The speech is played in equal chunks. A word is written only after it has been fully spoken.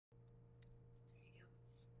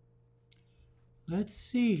Let's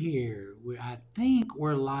see here. I think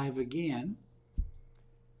we're live again.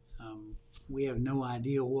 We have no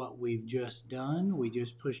idea what we've just done. We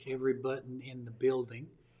just pushed every button in the building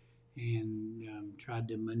and tried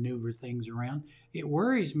to maneuver things around. It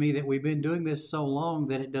worries me that we've been doing this so long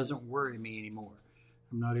that it doesn't worry me anymore.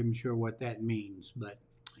 I'm not even sure what that means. But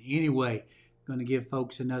anyway, going to give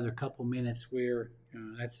folks another couple minutes where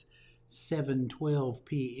that's 7:12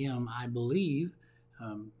 p.m., I believe.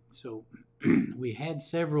 So we had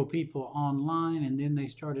several people online, and then they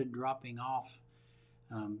started dropping off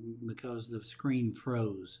because the screen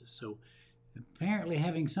froze. So apparently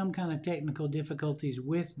having some kind of technical difficulties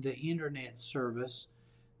with the internet service,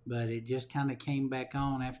 but it just kind of came back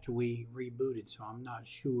on after we rebooted. So I'm not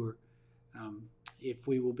sure if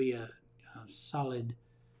we will be a solid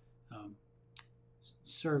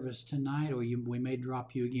service tonight, or we may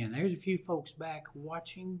drop you again. There's a few folks back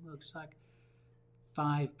watching. Looks like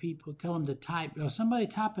 5 people. Tell them to type. Somebody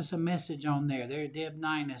type us a message on there. There, Deb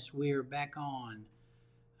Ninus. We're back on.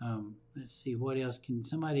 Let's see what else can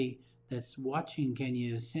somebody that's watching. Can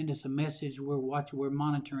you send us a message? We're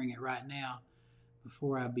monitoring it right now.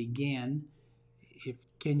 Before I begin,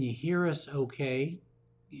 can you hear us? Okay,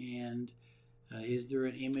 and is there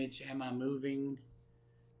an image? Am I moving?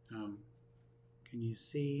 Can you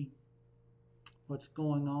see what's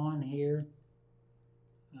going on here?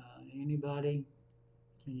 Anybody?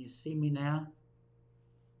 Can you see me now?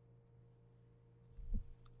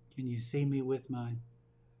 Can you see me with my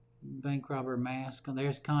bank robber mask on?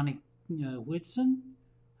 There's Connie Whitson.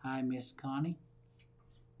 Hi, Miss Connie.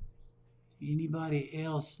 Anybody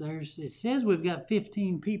else? It says we've got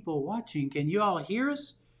 15 people watching. Can you all hear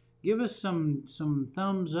us? Give us some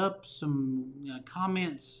thumbs up, some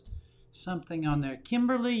comments, something on there.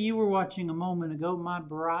 Kimberly, you were watching a moment ago. My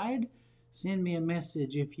bride, send me a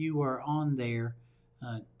message if you are on there,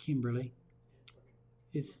 Kimberly.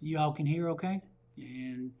 You all can hear okay?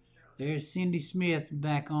 And there's Cindy Smith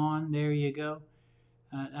back on. There you go.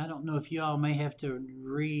 I don't know if you all may have to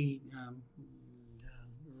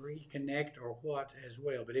reconnect or what as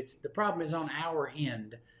well, but the problem is on our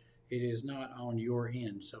end. It is not on your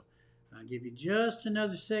end. So I'll give you just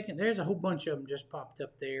another second. There's a whole bunch of them just popped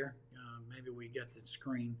up there. Maybe we got the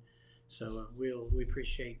screen. So we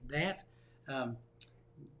appreciate that.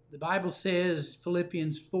 The Bible says,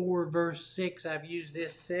 Philippians 4 verse 6, I've used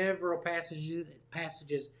this several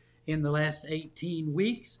passages in the last 18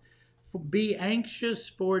 weeks. Be anxious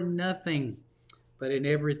for nothing, but in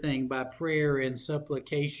everything by prayer and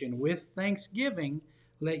supplication with thanksgiving,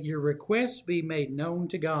 let your requests be made known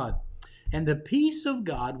to God. And the peace of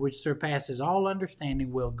God, which surpasses all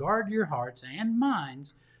understanding, will guard your hearts and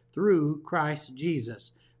minds through Christ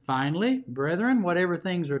Jesus. Finally, brethren, whatever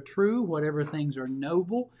things are true, whatever things are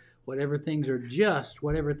noble, whatever things are just,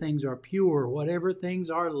 whatever things are pure, whatever things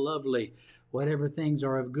are lovely, whatever things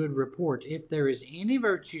are of good report, if there is any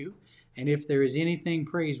virtue, and if there is anything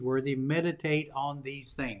praiseworthy, meditate on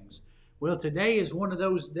these things. Well, today is one of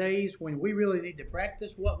those days when we really need to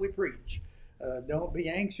practice what we preach. Don't be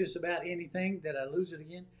anxious about anything. Did I lose it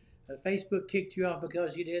again? Facebook kicked you off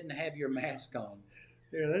because you didn't have your mask on.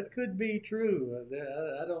 Yeah, that could be true.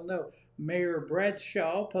 I don't know. Mayor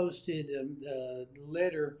Bradshaw posted a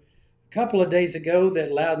letter a couple of days ago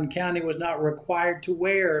that Loudoun County was not required to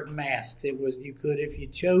wear masks. You could if you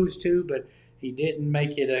chose to, but he didn't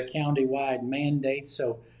make it a county-wide mandate.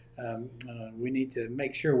 So we need to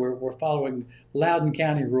make sure we're following Loudoun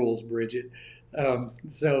County rules, Bridget.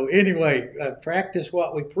 So anyway, practice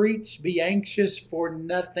what we preach. Be anxious for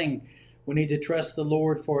nothing. We need to trust the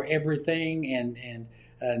Lord for everything and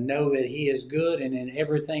know that He is good, and in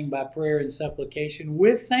everything by prayer and supplication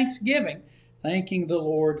with thanksgiving, thanking the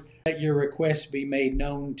Lord, let your requests be made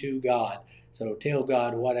known to God. So tell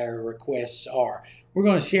God what our requests are. We're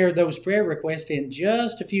going to share those prayer requests in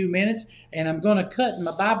just a few minutes, and I'm going to cut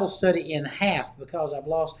my Bible study in half because I've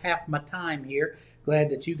lost half my time here.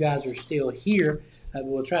 Glad that you guys are still here.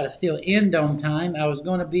 We'll try to still end on time. I was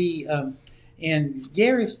going to be and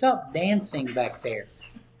Gary, stop dancing back there.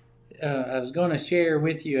 I was going to share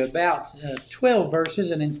with you about 12 verses,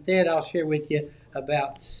 and instead I'll share with you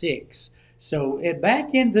about 6. So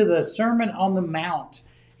back into the Sermon on the Mount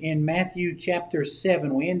in Matthew chapter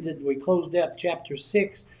 7. We closed up chapter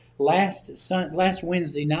 6 last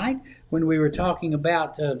Wednesday night when we were talking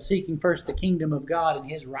about seeking first the kingdom of God and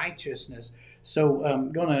His righteousness. So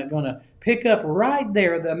I'm gonna pick up right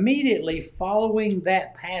there, immediately following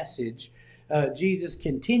that passage. Jesus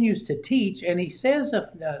continues to teach, and He says a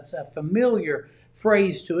familiar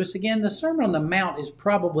phrase to us. Again, the Sermon on the Mount is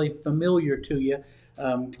probably familiar to you.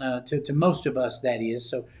 to most of us, that is.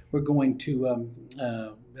 So we're going to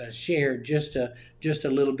share just a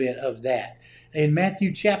little bit of that. In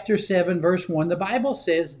Matthew chapter 7, verse 1, the Bible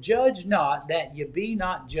says, "Judge not, that ye be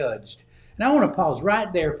not judged." And I want to pause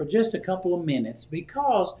right there for just a couple of minutes,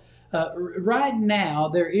 because right now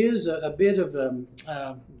there is a bit of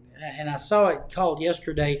and I saw it called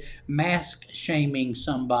yesterday, mask shaming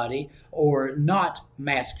somebody or not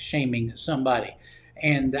mask shaming somebody.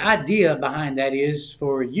 And the idea behind that is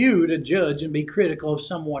for you to judge and be critical of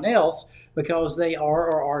someone else because they are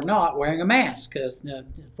or are not wearing a mask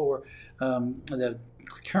for the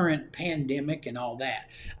current pandemic and all that.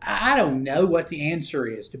 I don't know what the answer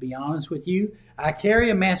is, to be honest with you. I carry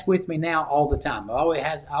a mask with me now all the time. I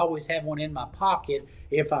always have one in my pocket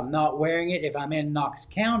if I'm not wearing it. If I'm in Knox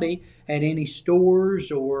County at any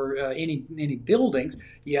stores or any buildings,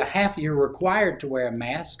 you're required to wear a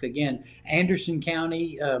mask. Again, Anderson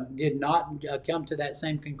County did not come to that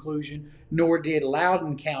same conclusion, nor did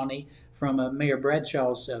Loudoun County from Mayor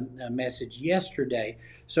Bradshaw's message yesterday.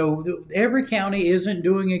 So every county isn't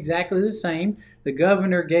doing exactly the same. The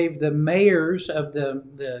governor gave the mayors of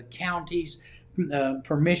the counties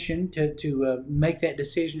permission to make that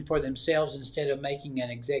decision for themselves instead of making an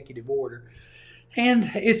executive order. And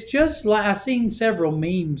it's just like I've seen several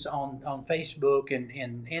memes on Facebook and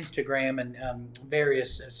Instagram and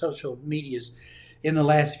various social medias in the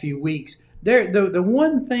last few weeks. The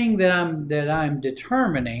one thing that I'm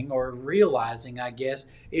determining or realizing, I guess,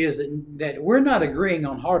 is that we're not agreeing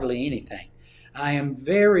on hardly anything. I am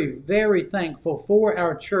very, very thankful for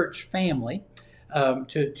our church family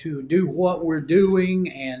to do what we're doing,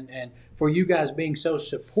 and for you guys being so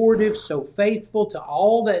supportive, so faithful to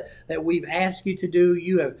all that we've asked you to do.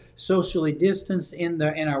 You have socially distanced in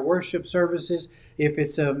our worship services. If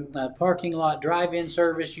it's a parking lot drive-in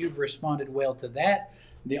service, you've responded well to that.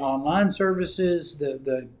 The online services,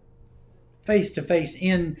 the face-to-face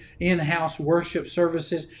in-house worship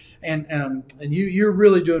services, and you're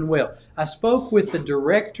really doing well. I spoke with the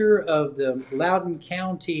director of the Loudoun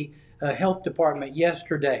County Health Department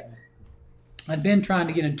yesterday. I'd been trying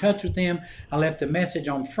to get in touch with them. I left a message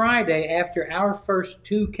on Friday after our first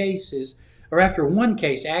two cases, or after one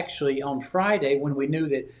case actually on Friday, when we knew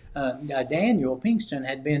that Daniel Pinkston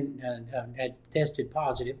had tested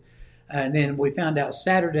positive. And then we found out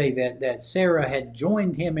Saturday that Sarah had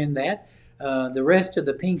joined him in that. The rest of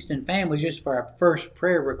the Pinkston family, just for our first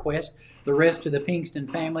prayer request, the rest of the Pinkston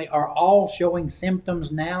family are all showing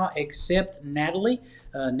symptoms now except Natalie.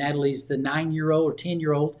 Natalie's the 9-year-old or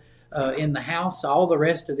 10-year-old in the house. All the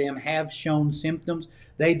rest of them have shown symptoms.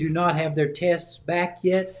 They do not have their tests back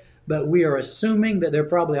yet, but we are assuming that they're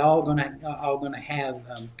probably all going to have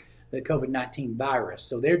the COVID-19 virus.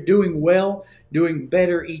 So they're doing well, doing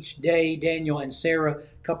better each day. Daniel and Sarah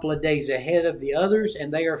a couple of days ahead of the others,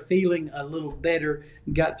 and they are feeling a little better,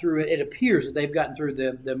 got through it. It appears that they've gotten through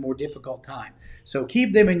the more difficult time. So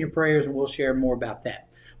keep them in your prayers, and we'll share more about that.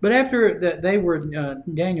 But after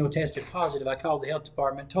Daniel tested positive, I called the health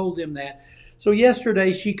department, told them that. So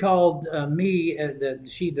yesterday she called me,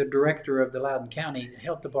 the director of the Loudoun County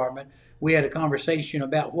Health Department. We had a conversation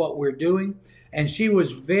about what we're doing. And she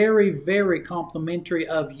was very, very complimentary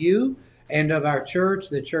of you and of our church,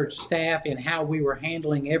 the church staff, and how we were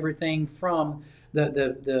handling everything from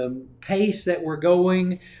the pace that we're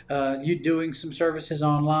going, you doing some services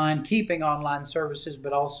online, keeping online services,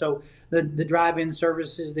 but also the drive-in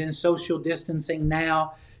services, then social distancing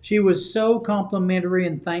now. She was so complimentary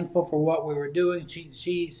and thankful for what we were doing.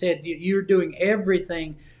 She said, "You're doing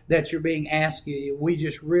everything that you're being asked. We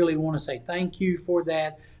just really want to say thank you for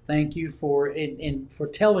that. Thank you for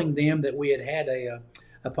telling them that we had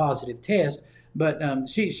a positive test." But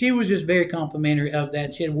she was just very complimentary of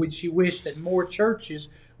that. She wished that more churches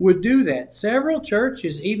would do that. Several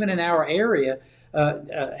churches, even in our area,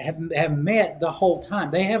 have met the whole time.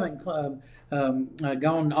 They haven't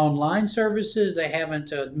gone online services. They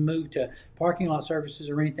haven't moved to parking lot services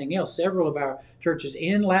or anything else. Several of our churches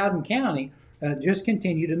in Loudoun County just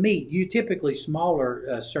continue to meet. You typically smaller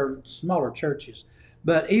churches.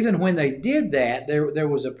 But even when they did that, there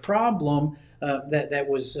was a problem that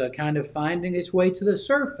was kind of finding its way to the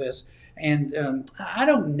surface. And I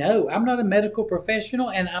don't know. I'm not a medical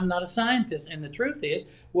professional, and I'm not a scientist. And the truth is,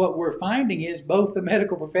 what we're finding is both the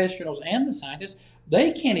medical professionals and the scientists,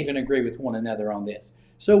 they can't even agree with one another on this.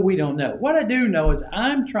 So we don't know. What I do know is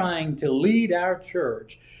I'm trying to lead our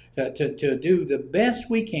church to do the best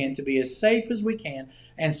we can, to be as safe as we can.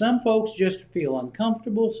 And some folks just feel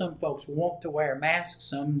uncomfortable. Some folks want to wear masks.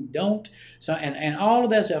 Some don't. So and all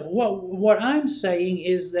of that stuff. What I'm saying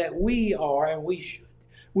is that we are, and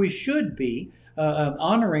we should be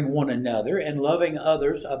honoring one another and loving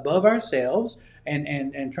others above ourselves,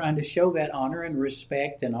 and trying to show that honor and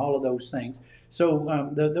respect and all of those things. So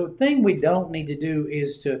the thing we don't need to do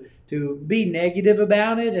is to be negative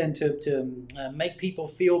about it, and to make people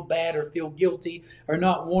feel bad or feel guilty or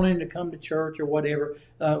not wanting to come to church or whatever.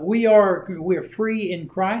 We're free in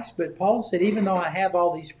Christ, but Paul said, even though I have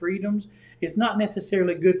all these freedoms, it's not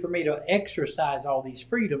necessarily good for me to exercise all these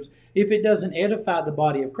freedoms if it doesn't edify the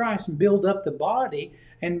body of Christ and build up the body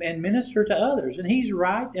and minister to others. And he's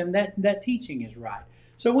right, and that teaching is right.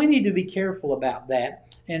 So we need to be careful about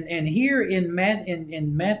that. And here in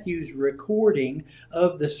Matthew's recording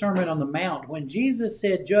of the Sermon on the Mount, when Jesus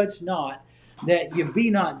said, "Judge not, that you be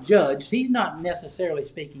not judged," he's not necessarily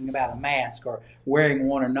speaking about a mask or wearing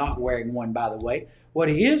one or not wearing one, by the way. What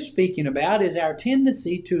he is speaking about is our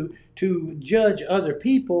tendency to judge other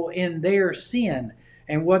people in their sin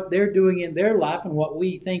and what they're doing in their life and what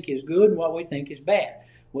we think is good and what we think is bad.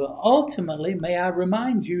 Well, ultimately, may I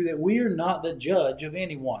remind you that we are not the judge of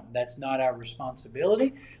anyone. That's not our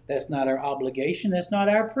responsibility. That's not our obligation. That's not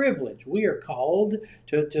our privilege. We are called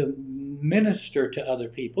to minister to other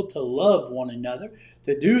people, to love one another,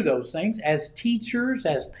 to do those things. As teachers,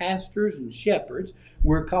 as pastors and shepherds,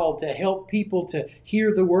 we're called to help people to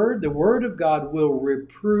hear the Word. The Word of God will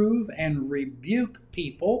reprove and rebuke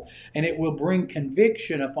people, and it will bring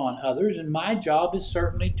conviction upon others. And my job is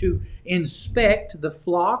certainly to inspect the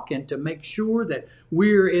flock and to make sure that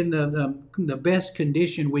we're in the best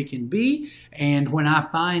condition we can be. And when I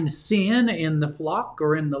find sin in the flock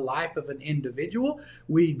or in the life of an individual,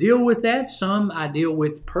 we deal with that. Some I deal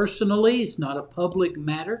with personally. It's not a public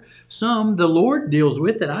matter. Some the Lord deals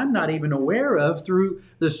with that I'm not even aware of through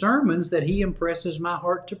the sermons that He impresses my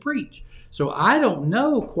heart to preach. So I don't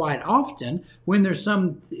know quite often when there's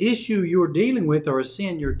some issue you're dealing with or a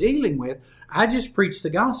sin you're dealing with. I just preach the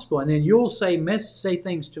gospel, and then you'll say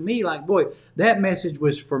things to me like, "Boy, that message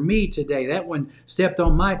was for me today. That one stepped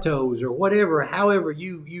on my toes," or whatever, however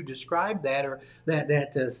you describe that, or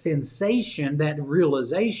that sensation, that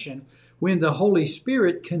realization, when the Holy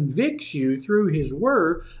Spirit convicts you through His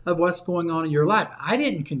Word of what's going on in your life. I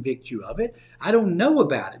didn't convict you of it. I don't know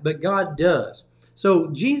about it, but God does. So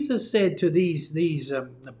Jesus said to these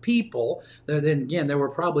people, then again, there were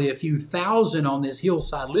probably a few thousand on this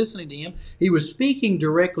hillside listening to Him. He was speaking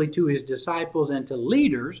directly to His disciples and to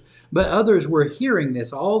leaders, but others were hearing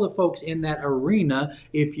this. All the folks in that arena,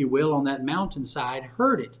 if you will, on that mountainside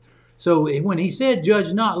heard it. So when He said,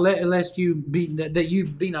 "Judge not, lest you be that you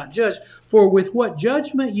be not judged, for with what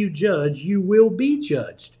judgment you judge, you will be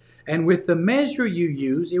judged. And with the measure you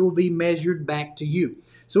use, it will be measured back to you."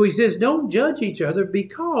 So He says, don't judge each other,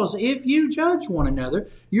 because if you judge one another,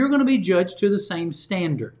 you're going to be judged to the same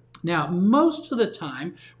standard. Now, most of the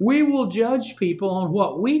time, we will judge people on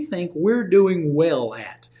what we think we're doing well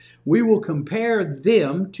at. We will compare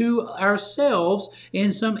them to ourselves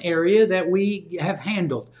in some area that we have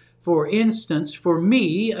handled. For instance, for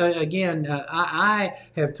me, I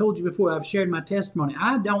have told you before, I've shared my testimony,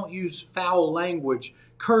 I don't use foul language,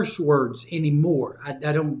 curse words anymore.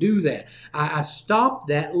 I don't do that. I stopped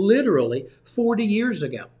that literally 40 years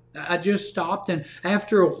ago. I just stopped, and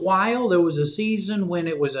after a while, there was a season when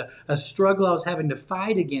it was a struggle. I was having to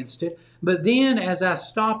fight against it. But then, as I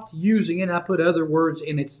stopped using it, I put other words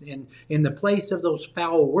in the place of those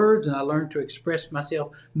foul words, and I learned to express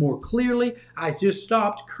myself more clearly. I just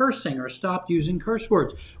stopped cursing or stopped using curse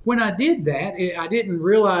words. When I did that, I didn't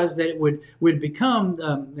realize that it would become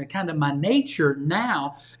kind of my nature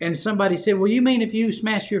now. And somebody said, "Well, you mean if you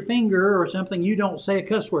smash your finger or something, you don't say a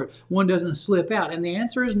cuss word, one doesn't slip out?" And the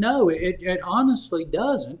answer is no, it honestly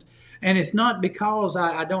doesn't. And it's not because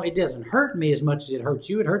it doesn't hurt me as much as it hurts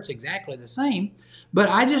you. It hurts exactly the same. But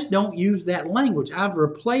I just don't use that language. I've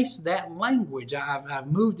replaced that language.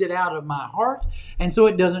 I've moved it out of my heart, and so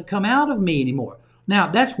it doesn't come out of me anymore. Now,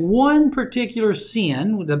 that's one particular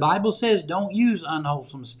sin. The Bible says don't use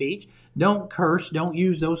unwholesome speech, don't curse, don't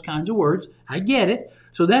use those kinds of words. I get it.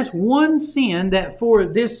 So that's one sin that for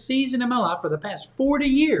this season in my life, for the past 40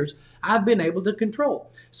 years, I've been able to control.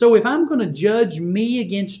 So if I'm going to judge me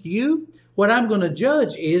against you, what I'm going to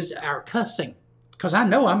judge is our cussing. Because I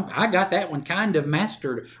know I got that one kind of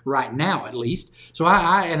mastered right now, at least. So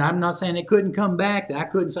and I'm not saying it couldn't come back, that I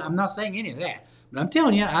couldn't. I'm not saying any of that. But I'm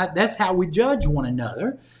telling you, that's how we judge one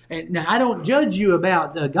another. And now, I don't judge you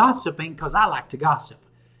about gossiping because I like to gossip.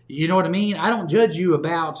 You know what I mean? I don't judge you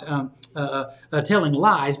about telling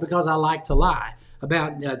lies because I like to lie.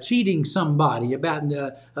 cheating somebody, about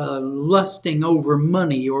lusting over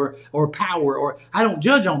money or power, or I don't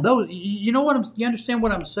judge on those. You know what you understand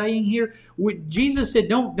what I'm saying here? Jesus said,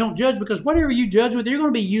 don't judge, because whatever you judge with, you're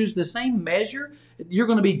going to be used the same measure you're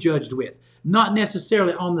going to be judged with. Not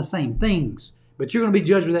necessarily on the same things, but you're going to be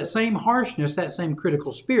judged with that same harshness, that same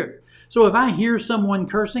critical spirit. So if I hear someone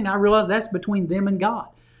cursing, I realize that's between them and God.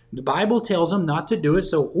 The Bible tells them not to do it.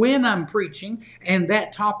 So when I'm preaching and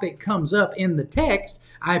that topic comes up in the text,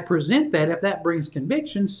 I present that. If that brings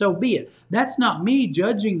conviction, so be it. That's not me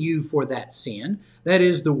judging you for that sin. That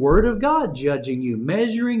is the Word of God judging you,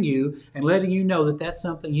 measuring you, and letting you know that that's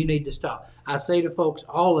something you need to stop. I say to folks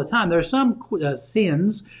all the time, there are some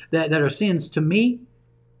sins that are sins to me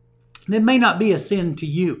that may not be a sin to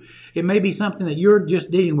you. It may be something that you're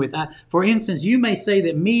just dealing with. For instance, you may say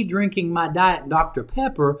that me drinking my Diet Dr.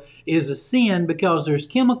 Pepper is a sin because there's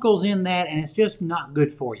chemicals in that and it's just not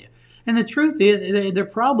good for you. And the truth is, there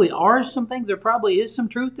probably are some things, there probably is some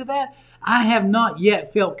truth to that. I have not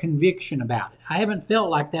yet felt conviction about it. I haven't felt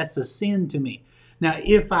like that's a sin to me. Now,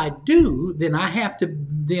 if I do, then I have to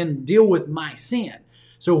then deal with my sin.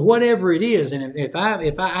 So whatever it is, and if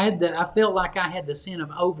I felt like I had the sin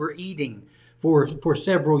of overeating for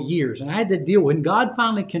several years, and I had to deal when God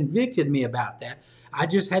finally convicted me about that, I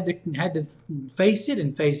just had to face it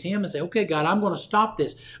and face Him and say, okay, God, I'm going to stop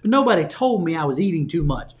this. But nobody told me I was eating too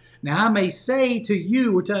much. Now I may say to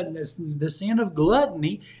you, the sin of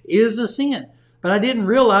gluttony is a sin, but I didn't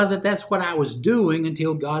realize that that's what I was doing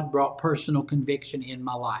until God brought personal conviction in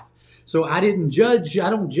my life. So I don't judge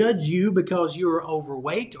you because you're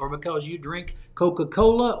overweight or because you drink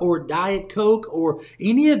Coca-Cola or Diet Coke or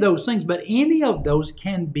any of those things, but any of those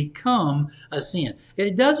can become a sin.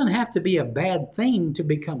 It doesn't have to be a bad thing to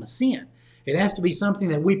become a sin. It has to be something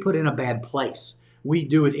that we put in a bad place. We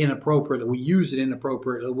do it inappropriately. We use it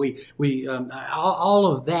inappropriately. All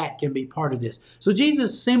of that can be part of this. So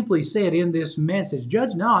Jesus simply said in this message,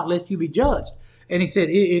 judge not lest you be judged. And He said,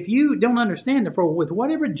 if you don't understand it, for with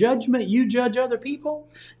whatever judgment you judge other people,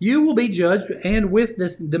 you will be judged, and with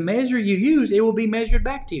the measure you use, it will be measured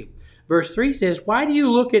back to you. Verse 3 says, why do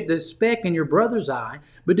you look at the speck in your brother's eye,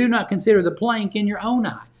 but do not consider the plank in your own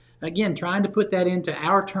eye? Again, trying to put that into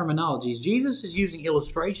our terminologies. Jesus is using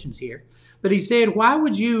illustrations here. But He said, why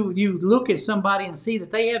would you look at somebody and see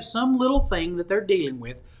that they have some little thing that they're dealing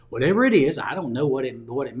with, whatever it is? I don't know what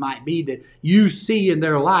it might be that you see in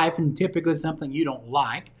their life, and typically something you don't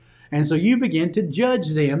like. And so you begin to judge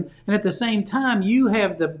them. And at the same time, you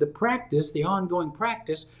have the ongoing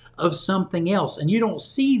practice of something else. And you don't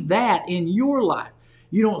see that in your life.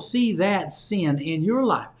 You don't see that sin in your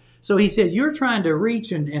life. So He said, you're trying to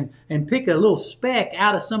reach and pick a little speck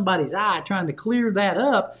out of somebody's eye, trying to clear that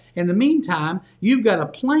up. In the meantime, you've got a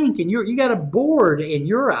plank and you got a board in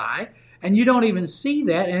your eye, and you don't even see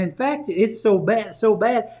that. And in fact, it's so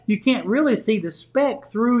bad, you can't really see the speck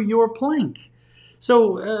through your plank.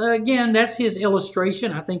 So again, that's his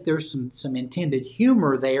illustration. I think there's some intended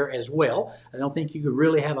humor there as well. I don't think you could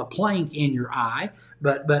really have a plank in your eye,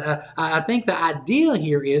 but I think the idea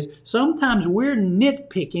here is sometimes we're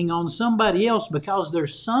nitpicking on somebody else because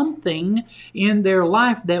there's something in their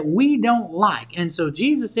life that we don't like. And so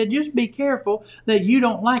Jesus said, just be careful that you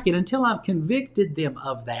don't like it until I've convicted them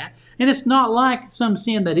of that. And it's not like some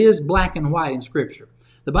sin that is black and white in Scripture.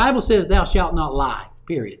 The Bible says, thou shalt not lie,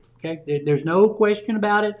 period. Okay? There's no question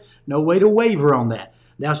about it, no way to waver on that.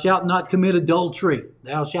 Thou shalt not commit adultery.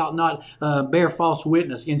 Thou shalt not bear false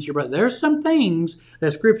witness against your brother. There's some things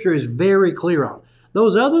that Scripture is very clear on.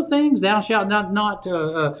 Those other things, thou shalt not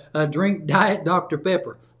drink Diet Dr.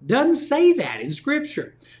 Pepper. Doesn't say that in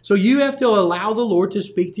Scripture. So you have to allow the Lord to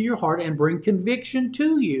speak to your heart and bring conviction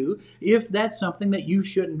to you if that's something that you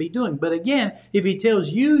shouldn't be doing. But again, if He tells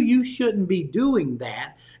you shouldn't be doing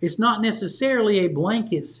that, it's not necessarily a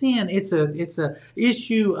blanket sin. It's a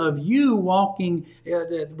issue of you walking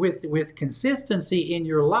with consistency in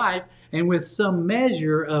your life and with some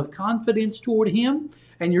measure of confidence toward Him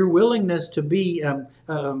and your willingness to be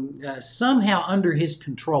somehow under His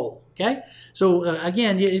control. Okay? So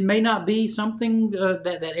again, it may not be something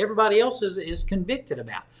that everybody else is convicted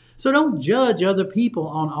about. So don't judge other people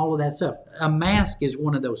on all of that stuff. A mask is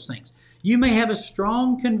one of those things. You may have a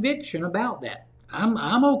strong conviction about that.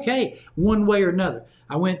 I'm okay one way or another.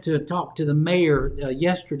 I went to talk to the mayor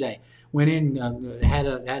yesterday. Went in, had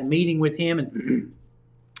a meeting with him, and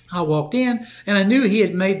I walked in, and I knew he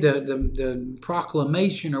had made the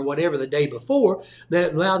proclamation or whatever the day before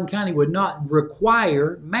that Loudoun County would not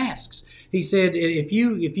require masks. He said if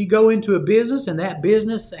you go into a business and that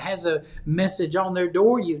business has a message on their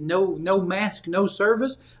door, no mask, no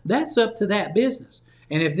service, that's up to that business.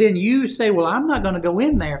 And if then you say, well, I'm not going to go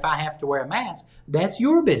in there if I have to wear a mask, that's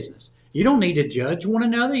your business. You don't need to judge one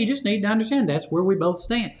another. You just need to understand that's where we both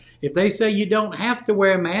stand. If they say you don't have to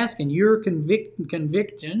wear a mask and your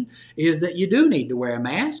conviction is that you do need to wear a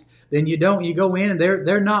mask, then you don't. You go in and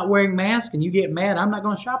they're not wearing masks and you get mad, I'm not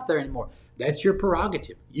going to shop there anymore. That's your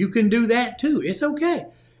prerogative. You can do that too. It's okay.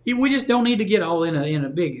 We just don't need to get all in a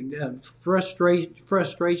big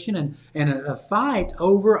frustration and a fight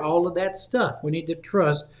over all of that stuff. We need to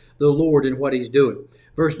trust the Lord in what He's doing.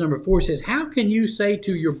 Verse number 4 says, how can you say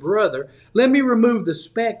to your brother, let me remove the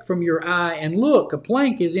speck from your eye, and look, a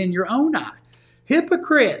plank is in your own eye?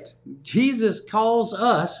 Hypocrite. Jesus calls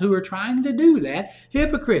us who are trying to do that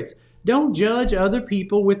hypocrites. Don't judge other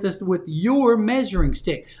people with your measuring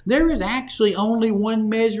stick. There is actually only one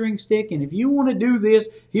measuring stick, and if you want to do this,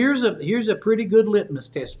 here's a pretty good litmus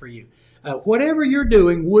test for you. Whatever you're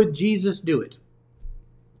doing, would Jesus do it?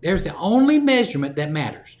 There's the only measurement that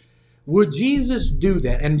matters. Would Jesus do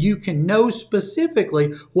that? And you can know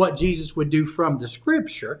specifically what Jesus would do from the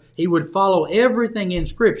Scripture. He would follow everything in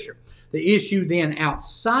Scripture. The issue then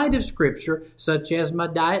outside of Scripture, such as my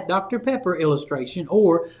Diet Dr. Pepper illustration,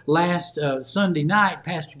 or last Sunday night,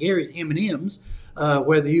 Pastor Gary's M&Ms,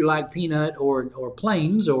 whether you like peanut or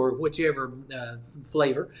plains or whichever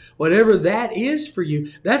flavor, whatever that is for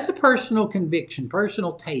you, that's a personal conviction,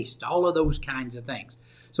 personal taste, all of those kinds of things.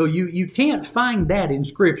 So you can't find that in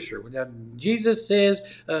Scripture. Jesus says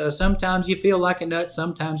sometimes you feel like a nut,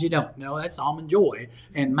 sometimes you don't. No, that's Almond Joy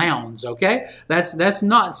and Mounds, okay? That's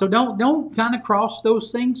not. So don't kind of cross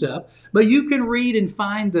those things up. But you can read and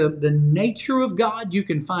find the nature of God. You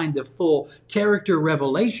can find the full character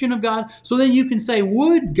revelation of God. So then you can say,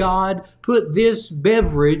 would God put this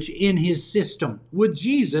beverage in His system? Would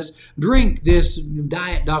Jesus drink this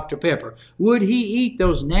Diet Dr. Pepper? Would He eat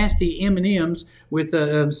those nasty M&Ms with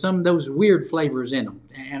some of those weird flavors in them?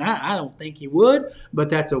 And I don't think He would, but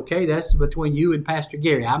that's okay. That's between you and Pastor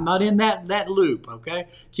Gary. I'm not in that loop, okay?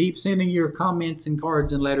 Keep sending your comments and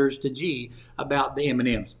cards and letters to G about the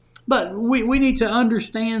M&Ms. But we need to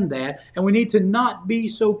understand that, and we need to not be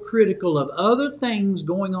so critical of other things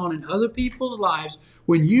going on in other people's lives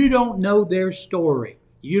when you don't know their story.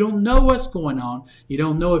 You don't know what's going on. You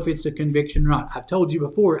don't know if it's a conviction or not. I've told you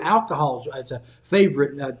before, alcohol is a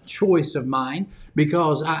favorite choice of mine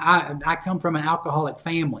because I come from an alcoholic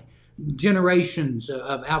family. Generations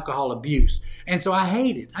of alcohol abuse. And so I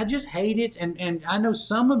hate it. I just hate it. And I know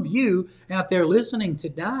some of you out there listening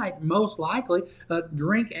tonight most likely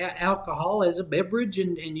drink alcohol as a beverage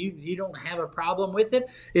and you don't have a problem with it.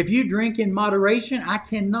 If you drink in moderation, I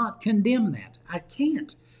cannot condemn that. I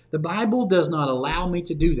can't. The Bible does not allow me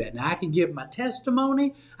to do that. Now, I can give my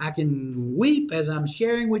testimony. I can weep as I'm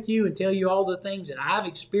sharing with you and tell you all the things that I've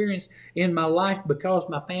experienced in my life because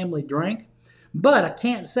my family drank. But I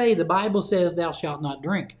can't say the Bible says thou shalt not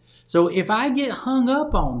drink. So if I get hung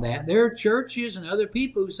up on that, there are churches and other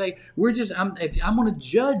people who say, I'm going to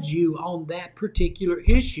judge you on that particular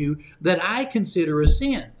issue that I consider a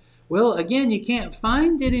sin. Well, again, you can't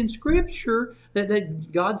find it in Scripture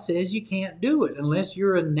that God says you can't do it unless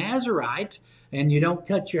you're a Nazirite and you don't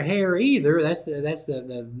cut your hair either. That's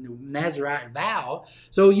the Nazirite vow.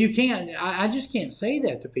 So you can't. I just can't say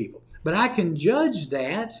that to people. But I can judge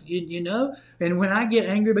that, you know. And when I get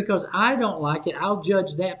angry because I don't like it, I'll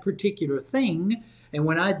judge that particular thing. And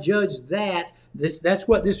when I judge that, that's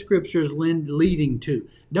what this Scripture is leading to.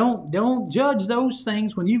 Don't judge those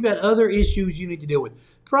things when you've got other issues you need to deal with.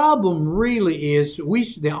 Problem really is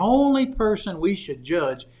the only person we should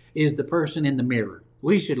judge is the person in the mirror.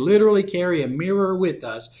 We should literally carry a mirror with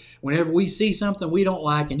us whenever we see something we don't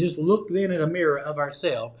like and just look then at a mirror of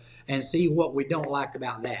ourselves and see what we don't like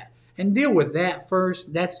about that. And deal with that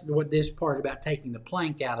first. That's what this part about taking the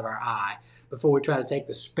plank out of our eye before we try to take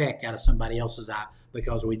the speck out of somebody else's eye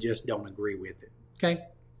because we just don't agree with it. Okay?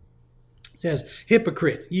 It says,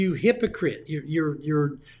 hypocrite. You hypocrite.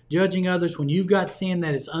 You're judging others when you've got sin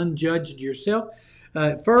that is unjudged yourself.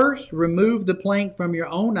 First, remove the plank from your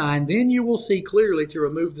own eye, and then you will see clearly to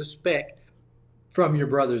remove the speck from your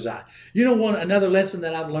brother's eye. You know, another lesson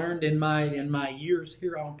that I've learned in my years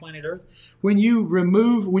here on planet Earth, when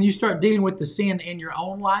you start dealing with the sin in your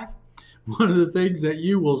own life, one of the things that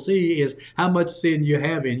you will see is how much sin you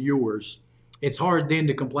have in yours. It's hard then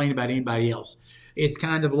to complain about anybody else. It's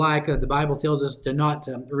kind of like the Bible tells us to not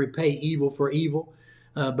repay evil for evil,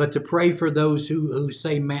 but to pray for those who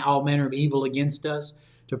say all manner of evil against us,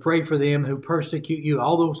 to pray for them who persecute you,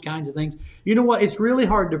 all those kinds of things. You know what? It's really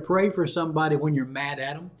hard to pray for somebody when you're mad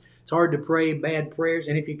at them. It's hard to pray bad prayers.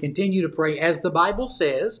 And if you continue to pray, as the Bible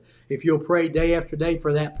says, if you'll pray day after day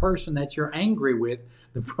for that person that you're angry with,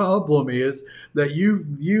 the problem is that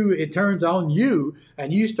it turns on you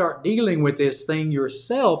and you start dealing with this thing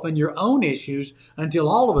yourself and your own issues until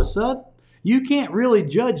all of a sudden you can't really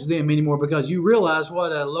judge them anymore because you realize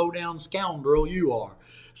what a low-down scoundrel you are.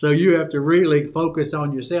 So you have to really focus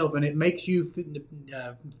on yourself, and it makes you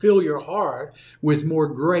fill your heart with more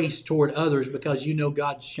grace toward others because you know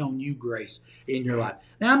God's shown you grace in your life.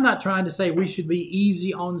 Now, I'm not trying to say we should be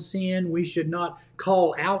easy on sin. We should not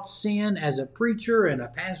call out sin as a preacher and a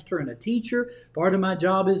pastor and a teacher. Part of my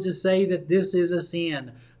job is to say that this is a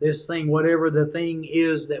sin. This thing, whatever the thing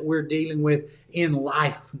is that we're dealing with in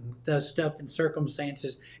life, the stuff and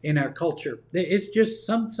circumstances in our culture. It's just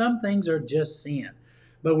some things are just sin.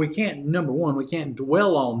 But we can't, number one, we can't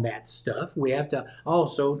dwell on that stuff. We have to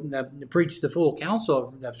also preach the full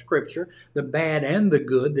counsel of Scripture, the bad and the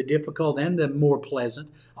good, the difficult and the more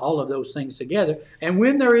pleasant, all of those things together. And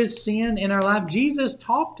when there is sin in our life, Jesus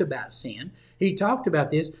talked about sin. He talked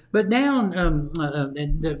about this, but down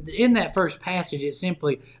in that first passage, it's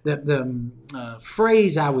simply the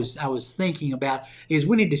phrase I was thinking about is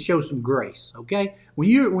we need to show some grace. Okay,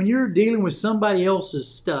 when you're dealing with somebody else's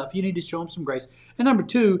stuff, you need to show them some grace. And number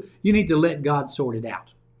two, you need to let God sort it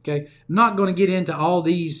out. Okay, I'm not going to get into all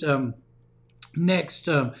these. Next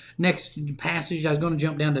passage, I was going to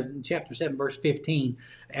jump down to chapter 7, verse 15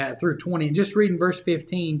 through 20. Just reading verse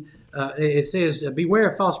 15. It says, "Beware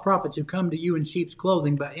of false prophets who come to you in sheep's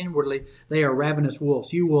clothing, but inwardly they are ravenous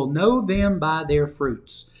wolves. You will know them by their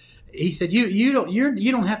fruits." He said, "You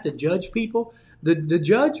don't have to judge people. The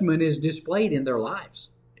judgment is displayed in their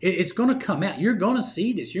lives. It's going to come out. You're going to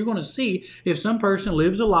see this. You're going to see if some person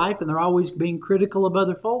lives a life and they're always being critical of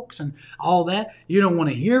other folks and all that. You don't want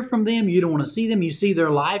to hear from them. You don't want to see them. You see their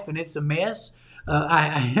life and it's a mess."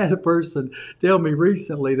 I had a person tell me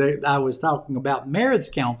recently that I was talking about marriage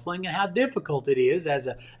counseling and how difficult it is as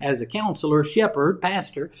a counselor, shepherd,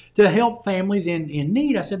 pastor to help families in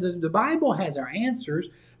need. I said the Bible has our answers,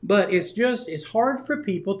 but it's hard for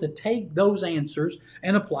people to take those answers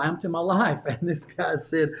and apply them to my life. And this guy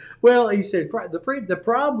said, well, he said, the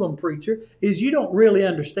problem, preacher, is you don't really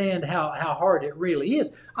understand how hard it really is.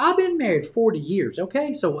 I've been married 40 years,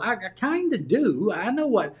 okay? So I kind of do. I know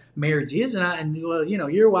what marriage is, and well, you know,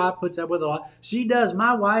 your wife puts up with a lot. She does.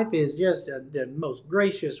 My wife is just the most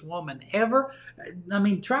gracious woman ever. I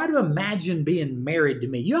mean, try to imagine being married to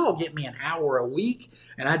me. You all get me an hour a week,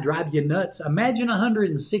 and I drive you nuts. Imagine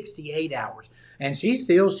 168 hours. And she's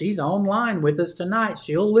online with us tonight.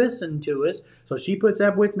 She'll listen to us. So she puts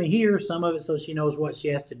up with me here, some of it so she knows what she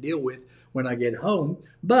has to deal with when I get home.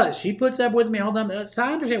 But she puts up with me all the time. So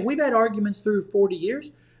I understand. We've had arguments through 40 years,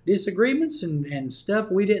 disagreements and stuff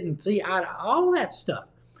we didn't see eye to, all of that stuff.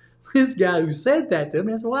 This guy who said that to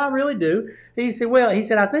me, I said, well, I really do. He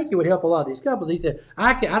said, I think it would help a lot of these couples. He said,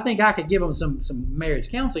 I think I could give them some marriage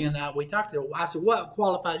counseling. And we talked to them. I said, what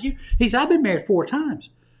qualifies you? He said, I've been married 4 times.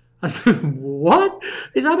 I said, what?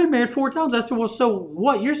 He said, I've been married 4 times. I said, well, so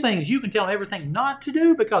what you're saying is you can tell them everything not to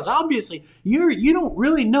do? Because obviously you don't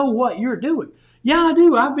really know what you're doing. Yeah, I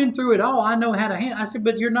do. I've been through it all. I know how to handle. I said,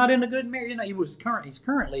 but you're not in a good marriage. You know, he's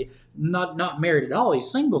currently not married at all. He's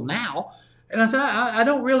single now. And I said, I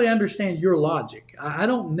don't really understand your logic. I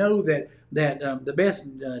don't know that the best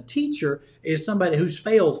teacher is somebody who's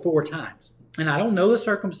failed 4 times. And I don't know the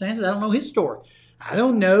circumstances. I don't know his story. I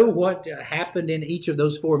don't know what happened in each of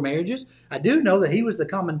those 4 marriages. I do know that he was the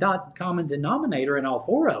common denominator in all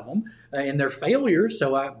 4 of them in their failures.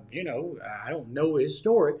 So I don't know his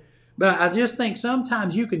story. But I just think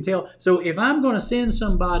sometimes you can tell. So if I'm going to send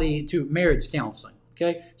somebody to marriage counseling,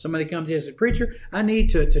 okay, somebody comes in and says, preacher, I need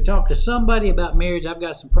to talk to somebody about marriage. I've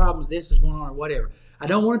got some problems. This is going on or whatever. I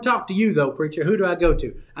don't want to talk to you, though, preacher. Who do I go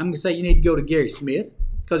to? I'm going to say you need to go to Gary Smith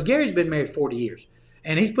because Gary's been married 40 years.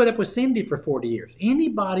 And he's put up with Cindy for 40 years.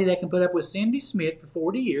 Anybody that can put up with Cindy Smith for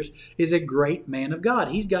 40 years is a great man of God.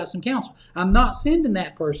 He's got some counsel. I'm not sending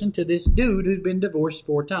that person to this dude who's been divorced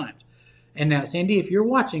 4 times. And now, Cindy, if you're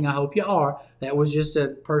watching, I hope you are. That was just a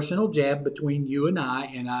personal jab between you and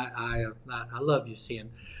I love you, Sin.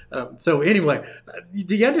 So anyway,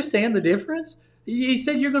 do you understand the difference? He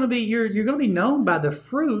said you're going to be known by the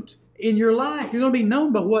fruit in your life. You're going to be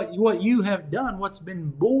known by what you have done, what's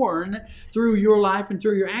been born through your life and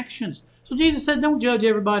through your actions. So Jesus said, don't judge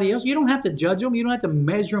everybody else. You don't have to judge them. You don't have to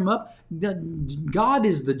measure them up. God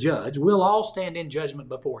is the judge. We'll all stand in judgment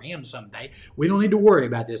before Him someday. We don't need to worry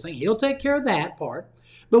about this thing. He'll take care of that part.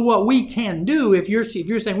 But what we can do, if you're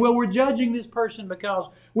saying, well, we're judging this person because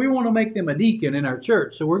we want to make them a deacon in our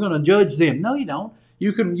church, so we're going to judge them. No, you don't.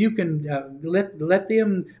 You can let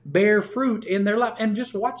them bear fruit in their life and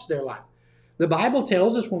just watch their life. The Bible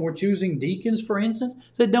tells us when we're choosing deacons, for instance,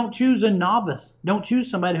 said don't choose a novice. Don't choose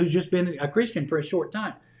somebody who's just been a Christian for a short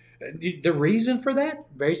time. The reason for that?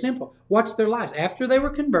 Very simple. Watch their lives. After they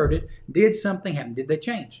were converted, did something happen? Did they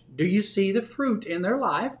change? Do you see the fruit in their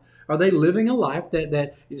life? Are they living a life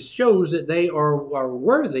that shows that they are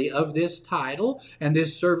worthy of this title and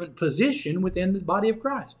this servant position within the body of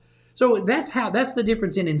Christ? So that's the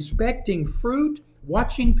difference in inspecting fruit,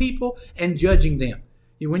 watching people, and judging them.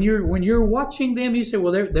 When you're watching them, you say,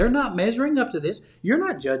 well, they're not measuring up to this. You're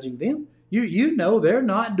not judging them. You know they're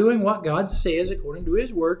not doing what God says according to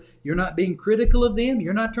His Word. You're not being critical of them.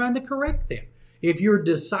 You're not trying to correct them. If you're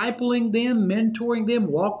discipling them, mentoring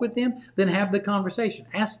them, walk with them, then have the conversation.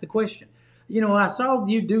 Ask the question. I saw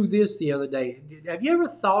you do this the other day. Have you ever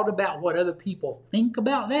thought about what other people think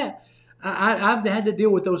about that? I've had to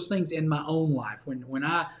deal with those things in my own life. When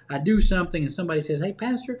I do something and somebody says, hey,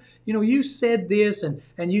 Pastor, you said this and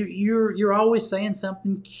you're always saying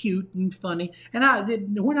something cute and funny.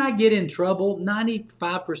 And when I get in trouble,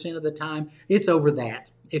 95% of the time, it's over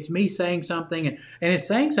that. It's me saying something and it's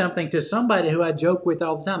saying something to somebody who I joke with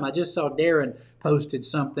all the time. I just saw Darren posted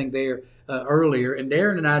something there earlier, and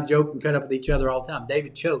Darren and I joke and cut up with each other all the time.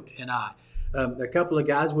 David Choate and I. A couple of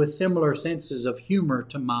guys with similar senses of humor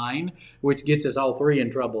to mine, which gets us all three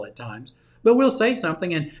in trouble at times. But we'll say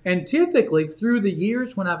something, and typically through the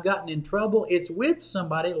years when I've gotten in trouble, it's with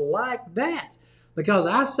somebody like that. Because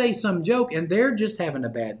I say some joke and they're just having a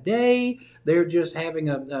bad day. They're just having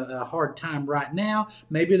a hard time right now.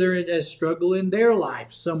 Maybe they're in a struggle in their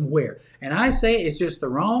life somewhere. And I say it's just the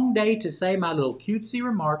wrong day to say my little cutesy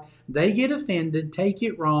remark. They get offended, take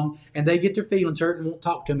it wrong, and they get their feelings hurt and won't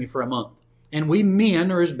talk to me for a month. And we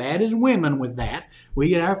men are as bad as women with that. We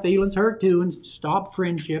get our feelings hurt too and stop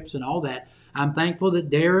friendships and all that. I'm thankful that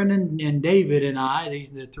Darren and David and I,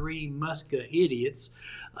 the three Muska idiots,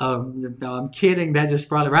 I'm kidding, that is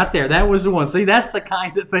probably right there. That was the one. See, that's the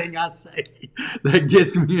kind of thing I say that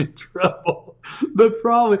gets me in trouble. But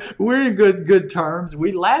probably we're in good terms.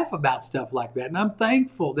 We laugh about stuff like that, and I'm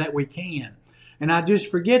thankful that we can. And I just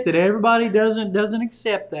forget that everybody doesn't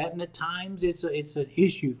accept that, and at times it's an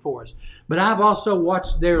issue for us. But I've also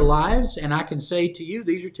watched their lives, and I can say to you,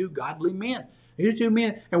 these are two godly men. These are two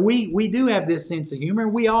men, and we do have this sense of humor.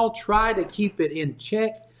 We all try to keep it in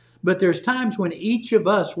check, but there's times when each of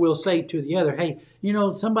us will say to the other, hey,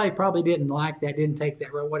 somebody probably didn't like that, didn't take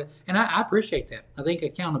that right. And I appreciate that. I think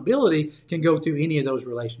accountability can go through any of those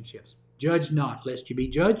relationships. Judge not, lest you be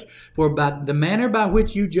judged. For by the manner by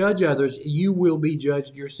which you judge others, you will be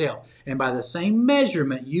judged yourself. And by the same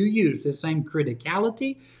measurement you use, the same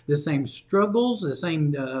criticality, the same struggles, the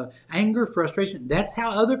same anger, frustration, that's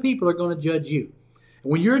how other people are going to judge you.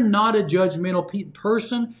 When you're not a judgmental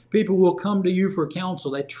person, people will come to you for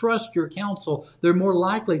counsel. They trust your counsel. They're more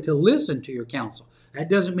likely to listen to your counsel. That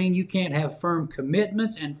doesn't mean you can't have firm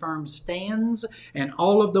commitments and firm stands and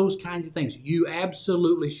all of those kinds of things. You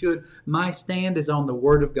absolutely should. My stand is on the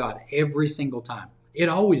Word of God every single time. It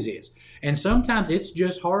always is. And sometimes it's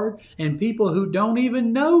just hard. And people who don't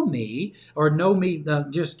even know me or know me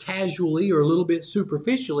just casually or a little bit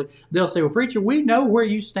superficially, they'll say, well, preacher, we know where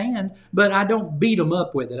you stand, but I don't beat them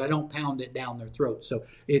up with it. I don't pound it down their throat. So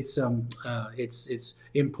it's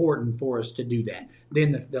important for us to do that.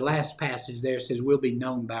 Then the last passage there says, we'll be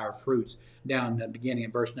known by our fruits, down the beginning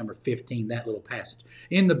of verse number 15, that little passage.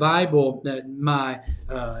 In the Bible,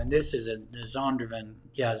 and this is a Zondervan,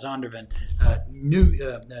 Zondervan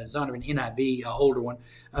NIV, older one,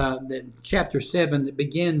 chapter 7 that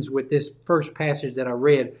begins with this first passage that I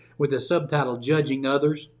read with the subtitle, Judging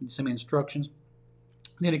Others, some instructions.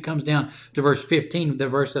 Then it comes down to verse 15, the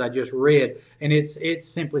verse that I just read, and it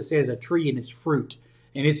simply says a tree and its fruit.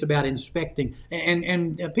 And it's about inspecting.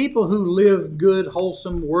 And people who live good,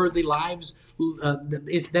 wholesome, worthy lives,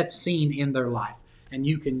 that's seen in their life. And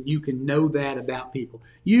you can know that about people.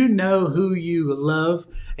 You know who you love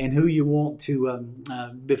and who you want to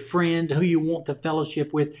befriend, who you want to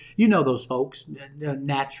fellowship with. You know those folks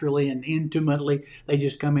naturally and intimately. They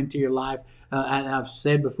just come into your life. I've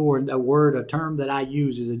said before, a term that I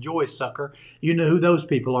use is a joy sucker. You know who those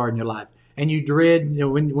people are in your life. And you dread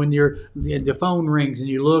when the phone rings and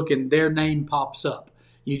you look and their name pops up.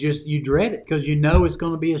 You dread it because you know it's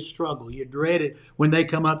going to be a struggle. You dread it when they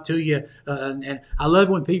come up to you. And I love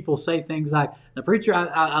when people say things like, "The preacher,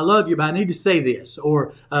 I love you, but I need to say this,"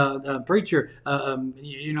 or "Preacher,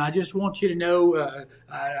 I just want you to know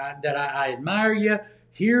that I admire you.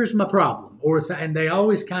 Here's my problem," and they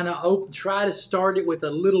always kind of try to start it with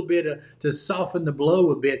a little bit to soften the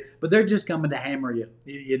blow a bit, but they're just coming to hammer you,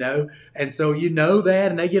 and so that,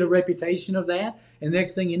 and they get a reputation of that, and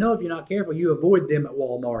next thing you know, if you're not careful, you avoid them at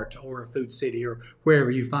Walmart or Food City or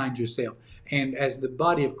wherever you find yourself. And as the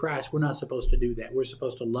body of Christ, we're not supposed to do that. We're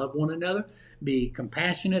supposed to love one another, be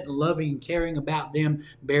compassionate and loving and caring about them,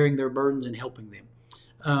 bearing their burdens and helping them.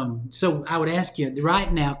 So I would ask you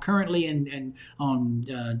right now, currently on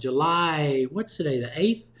July, what's today, the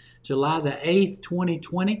 8th? July the 8th,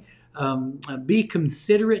 2020, be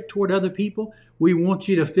considerate toward other people. We want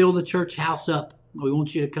you to fill the church house up. We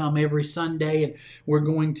want you to come every Sunday, and we're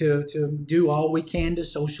going to do all we can to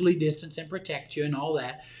socially distance and protect you and all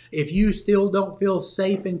that. If you still don't feel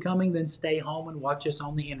safe in coming, then stay home and watch us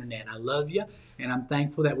on the internet. I love you, and I'm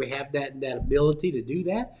thankful that we have that ability to do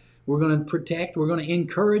that. We're going to protect. We're going to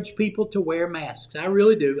encourage people to wear masks. I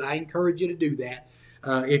really do. I encourage you to do that.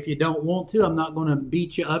 If you don't want to, I'm not going to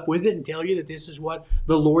beat you up with it and tell you that this is what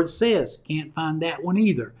the Lord says. Can't find that one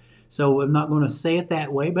either. So I'm not going to say it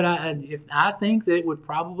that way, but I think that it would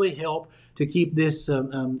probably help to keep this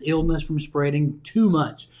illness from spreading too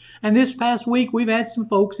much. And this past week, we've had some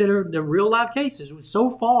folks that are the real life cases.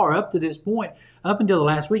 So far up to this point, up until the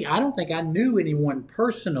last week, I don't think I knew anyone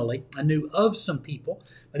personally. I knew of some people.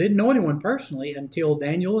 I didn't know anyone personally until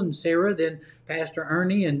Daniel and Sarah, then Pastor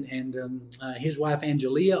Ernie and his wife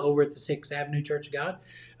Angelia over at the 6th Avenue Church of God.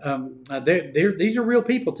 These are real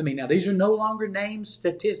people to me now. These are no longer names,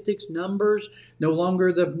 statistics, numbers, no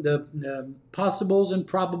longer the possibles and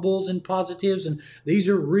probables and positives. And these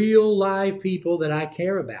are real live people that I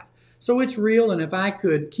care about. So it's real, and if I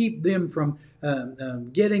could keep them from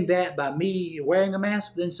getting that by me wearing a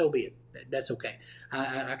mask, then so be it. That's okay.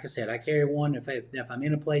 Like I said, I carry one. If I'm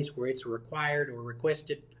in a place where it's required or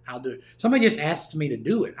requested, I'll do it. Somebody just asks me to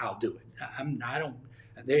do it, I'll do it.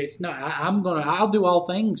 I'll do all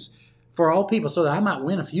things for all people so that I might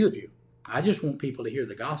win a few of you. I just want people to hear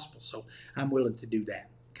the gospel, so I'm willing to do that.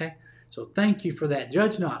 Okay? So thank you for that.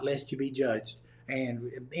 Judge not, lest you be judged.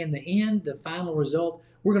 And in the end, the final result,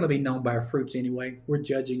 we're going to be known by our fruits anyway. We're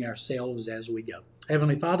judging ourselves as we go.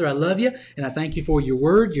 Heavenly Father, I love you, and I thank you for your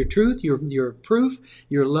word, your truth, your proof,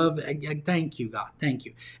 your love. Thank you, God. Thank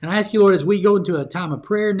you. And I ask you, Lord, as we go into a time of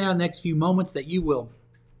prayer now, next few moments, that you will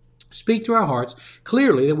speak to our hearts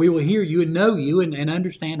clearly, that we will hear you and know you and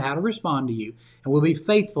understand how to respond to you, and we'll be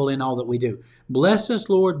faithful in all that we do. Bless us,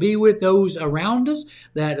 Lord. Be with those around us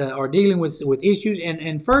that are dealing with issues.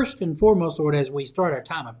 And first and foremost, Lord, as we start our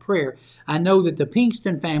time of prayer, I know that the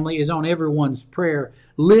Pinkston family is on everyone's prayer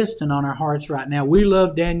list and on our hearts right now. We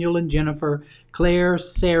love Daniel and Jennifer, Claire,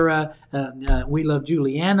 Sarah. We love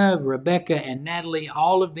Juliana, Rebecca, and Natalie.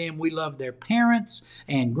 All of them. We love their parents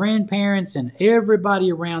and grandparents and everybody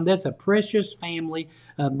around. That's a precious family,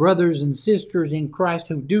 brothers and sisters in Christ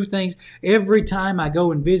who do things. Every time I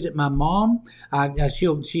go and visit my mom,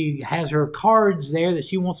 she has her cards there that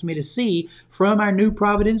she wants me to see from our New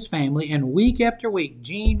Providence family. And week after week,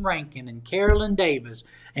 Jean Rankin and Carolyn Davis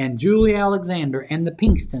and Julie Alexander and the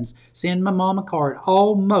Pinkstons send my mom a card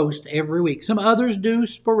almost every week. Some others do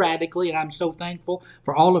sporadically, and I'm so thankful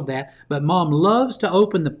for all of that. But Mom loves to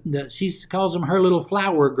open she calls them her little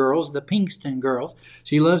flower girls, the Pinkston girls.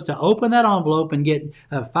 She loves to open that envelope and get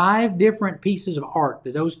 5 different pieces of art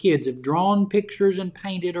that those kids have drawn pictures and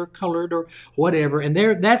painted or colored or whatever. And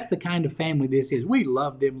that's the kind of family this is. We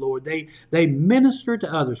love them, Lord. They minister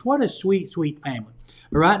to others. What a sweet, sweet family.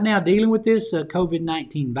 Right now, dealing with this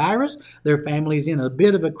COVID-19 virus, their family is in a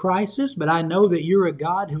bit of a crisis, but I know that you're a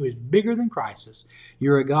God who is bigger than crisis.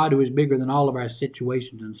 You're a God who is bigger than all of our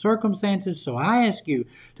situations and circumstances, so I ask you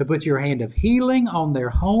to put your hand of healing on their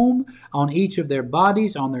home, on each of their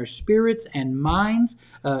bodies, on their spirits and minds.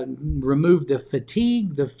 Remove the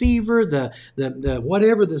fatigue, the fever, the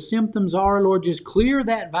whatever the symptoms are, Lord. Just clear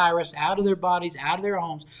that virus out of their bodies, out of their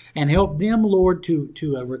homes, and help them, Lord, to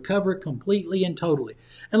recover completely and totally.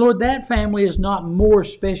 And Lord, that family is not more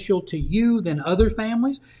special to you than other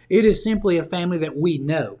families. It is simply a family that we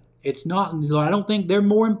know. It's not, I don't think they're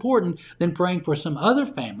more important than praying for some other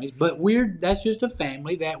families, but that's just a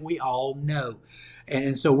family that we all know.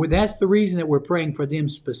 And so that's the reason that we're praying for them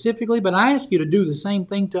specifically. But I ask you to do the same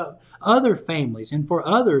thing to other families and for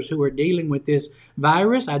others who are dealing with this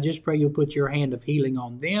virus. I just pray you'll put your hand of healing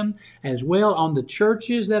on them as well, on the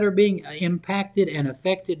churches that are being impacted and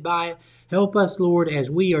affected by it. Help us, Lord, as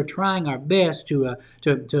we are trying our best to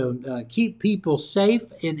keep people safe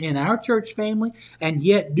in our church family, and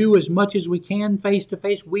yet do as much as we can face to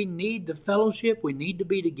face. We need the fellowship. We need to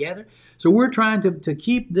be together. So we're trying to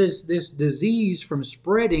keep this disease from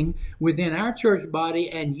spreading within our church body,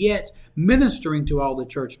 and yet ministering to all the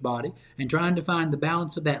church body, and trying to find the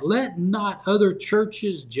balance of that. Let not other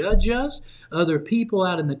churches judge us, other people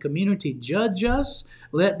out in the community judge us.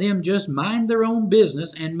 Let them just mind their own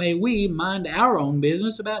business, and may we mind our own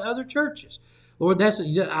business about other churches. Lord,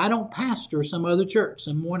 I don't pastor some other church.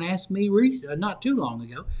 Someone asked me not too long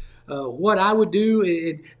ago what I would do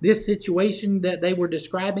in this situation that they were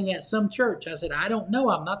describing at some church. I said, I don't know.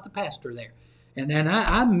 I'm not the pastor there. And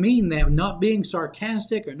I mean that, not being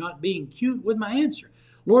sarcastic or not being cute with my answer.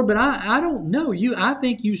 Lord, but I don't know you. I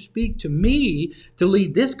think you speak to me to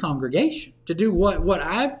lead this congregation, to do what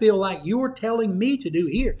I feel like you're telling me to do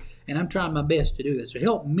here. And I'm trying my best to do that. So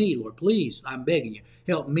help me, Lord, please. I'm begging you,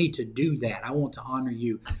 help me to do that. I want to honor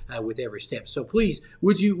you with every step. So please,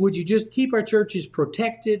 would you just keep our churches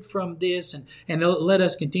protected from this, and let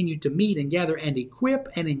us continue to meet and gather and equip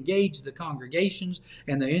and engage the congregations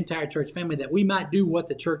and the entire church family, that we might do what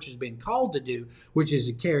the church has been called to do, which is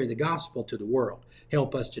to carry the gospel to the world.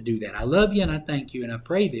 Help us to do that. I love you and I thank you, and I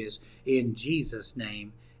pray this in Jesus'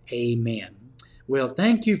 name. Amen. Well,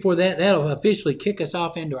 thank you for that. That'll officially kick us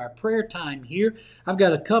off into our prayer time here. I've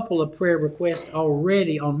got a couple of prayer requests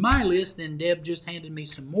already on my list, and Deb just handed me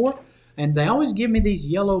some more. And they always give me these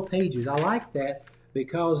yellow pages. I like that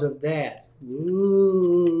because of that.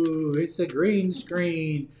 Ooh, it's a green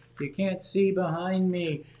screen. You can't see behind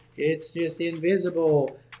me. It's just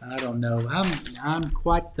invisible. I don't know. I'm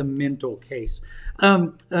quite the mental case.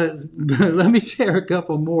 Let me share a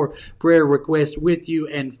couple more prayer requests with you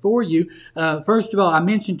and for you. First of all, I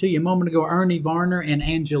mentioned to you a moment ago Ernie Varner and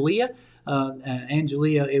Angelia.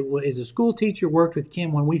 Angelia is a school teacher, worked with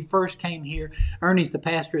Kim when we first came here. Ernie's the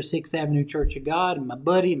pastor at 6th Avenue Church of God, and my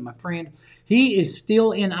buddy and my friend. He is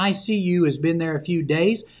still in ICU, has been there a few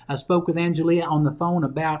days. I spoke with Angelia on the phone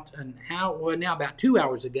about 2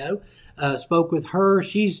 hours ago. Spoke with her.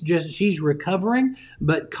 She's recovering,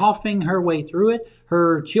 but coughing her way through it.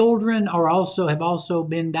 Her children have also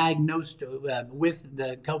been diagnosed with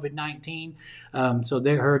the COVID-19. So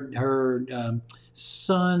they're her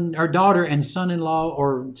daughter and son-in-law,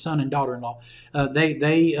 or son and daughter-in-law,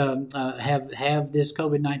 they have this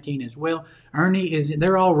COVID-19 as well.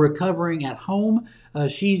 They're all recovering at home.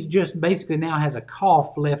 She's just basically now has a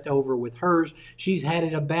cough left over with hers. She's had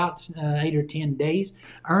it about 8 or 10 days.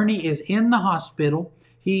 Ernie is in the hospital.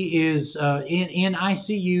 He is in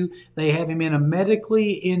ICU. They have him in a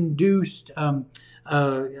medically induced kind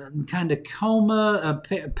of coma,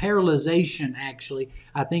 paralyzation, actually.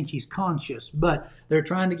 I think he's conscious, but they're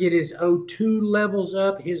trying to get his O2 levels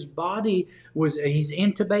up. His body he's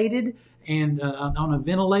intubated and on a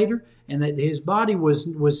ventilator, and that his body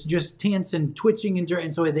was just tense and twitching,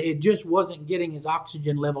 and so it just wasn't getting his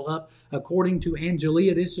oxygen level up. According to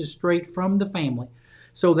Angelia, this is straight from the family.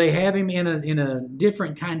 So they have him in a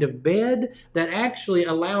different kind of bed that actually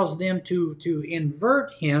allows them to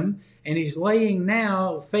invert him, and he's laying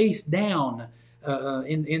now face down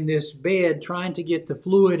in this bed, trying to get the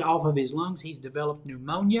fluid off of his lungs. He's developed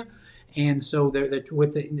pneumonia, and so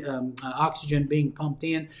with the oxygen being pumped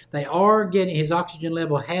in, his oxygen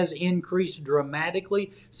level has increased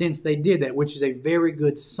dramatically since they did that, which is a very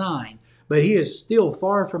good sign. But he is still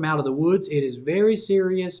far from out of the woods. It is very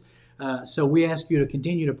serious. So we ask you to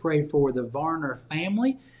continue to pray for the Varner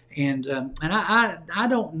family. And I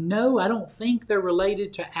don't know. I don't think they're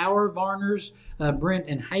related to our Varners, Brent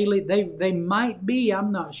and Haley. They might be.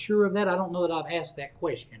 I'm not sure of that. I don't know that I've asked that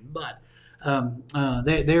question. But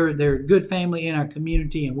they're a good family in our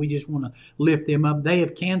community, and we just want to lift them up. They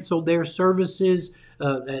have canceled their services,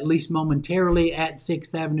 at least momentarily, at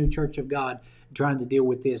 6th Avenue Church of God, trying to deal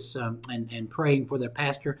with this and praying for their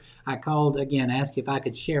pastor. I called again, asked if I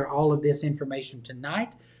could share all of this information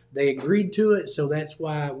tonight. They agreed to it, so that's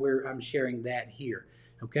why I'm sharing that here.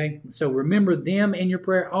 Okay, so remember them in your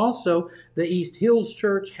prayer. Also, the East Hills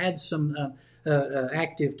Church had some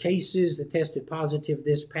active cases that tested positive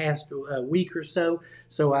this past week or so.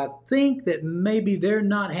 So I think that maybe they're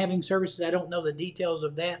not having services. I don't know the details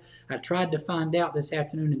of that. I tried to find out this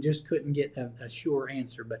afternoon and just couldn't get a sure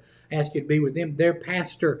answer, but ask you to be with them. Their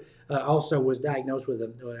pastor also was diagnosed with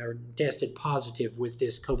or tested positive with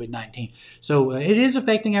this COVID-19. So it is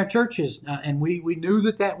affecting our churches, and we knew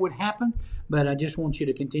that would happen. but I just want you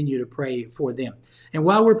to continue to pray for them. And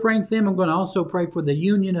while we're praying for them, I'm going to also pray for the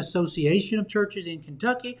Union Association of Churches in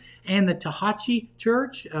Kentucky and the Tehachapi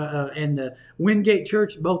Church and the Wingate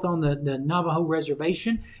Church, both on the Navajo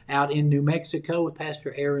Reservation out in New Mexico with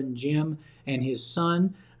Pastor Aaron Jim and his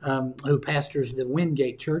son, who pastors the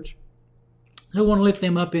Wingate Church. So I want to lift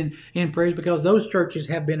them up in prayers because those churches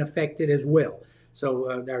have been affected as well.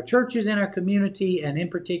 So our churches in our community, and in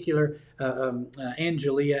particular,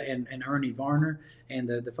 Angelia and Ernie Varner and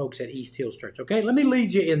the folks at East Hills Church. Okay, let me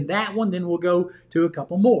lead you in that one, then we'll go to a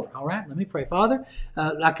couple more. All right, let me pray. Father,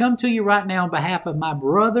 I come to you right now on behalf of my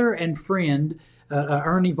brother and friend,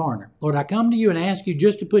 Ernie Varner. Lord, I come to you and ask you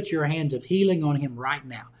just to put your hands of healing on him right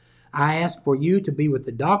now. I ask for you to be with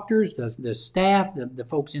the doctors, the staff, the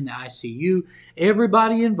folks in the ICU,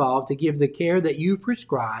 everybody involved to give the care that you've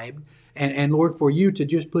prescribed. And Lord, for you to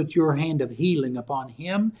just put your hand of healing upon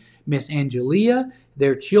him, Miss Angelia,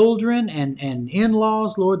 their children and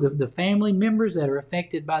in-laws, Lord, the family members that are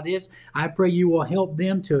affected by this. I pray you will help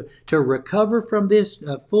them to recover from this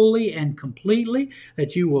fully and completely,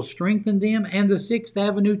 that you will strengthen them and the 6th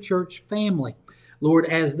Avenue Church family. Lord,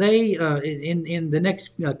 as they, in the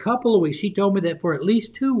next couple of weeks, she told me that for at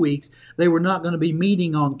least 2 weeks, they were not going to be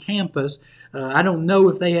meeting on campus. I don't know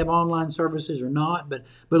if they have online services or not, but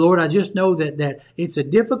Lord, I just know that it's a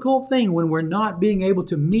difficult thing when we're not being able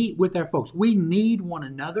to meet with our folks. We need one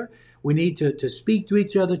another. We need to speak to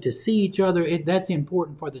each other, to see each other. That's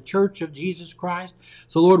important for the Church of Jesus Christ.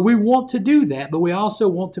 So, Lord, we want to do that, but we also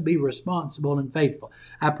want to be responsible and faithful.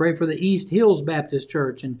 I pray for the East Hills Baptist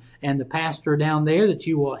Church and the pastor down there, that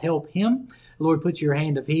you will help him. Lord, put your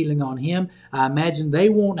hand of healing on him. I imagine they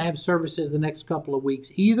won't have services the next couple of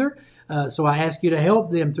weeks either. So I ask you to help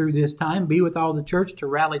them through this time. Be with all the church to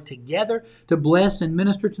rally together to bless and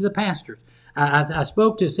minister to the pastors. I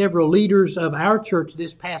spoke to several leaders of our church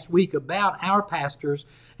this past week about our pastors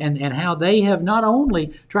and how they have not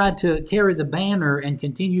only tried to carry the banner and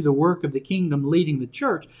continue the work of the kingdom leading the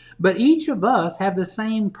church, but each of us have the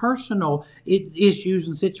same personal issues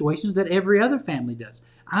and situations that every other family does.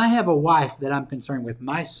 I have a wife that I'm concerned with.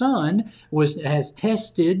 My son has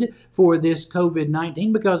tested for this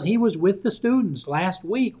COVID-19 because he was with the students last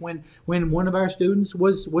week when one of our students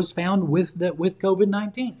was found with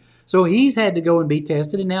COVID-19. So he's had to go and be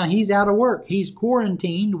tested, and now he's out of work. He's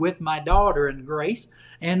quarantined with my daughter and Grace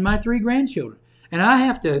and my 3 grandchildren. And I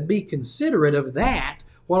have to be considerate of that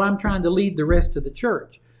while I'm trying to lead the rest of the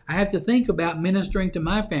church. I have to think about ministering to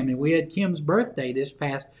my family. We had Kim's birthday this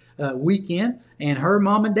past weekend, and her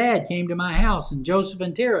mom and dad came to my house, and Joseph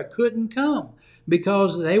and Tara couldn't come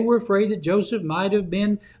because they were afraid that Joseph might have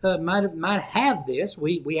this.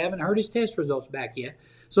 We haven't heard his test results back yet.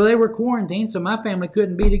 So they were quarantined, so my family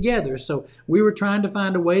couldn't be together. So we were trying to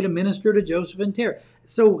find a way to minister to Joseph and Tara.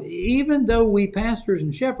 So even though we pastors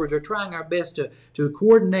and shepherds are trying our best to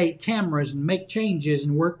coordinate cameras and make changes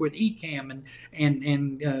and work with eCam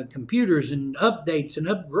and computers and updates and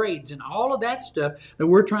upgrades and all of that stuff, that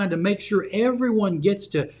we're trying to make sure everyone gets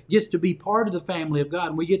to be part of the family of God,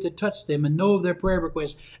 and we get to touch them and know of their prayer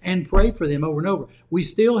requests and pray for them over and over. We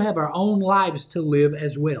still have our own lives to live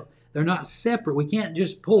as well. They're not separate. We can't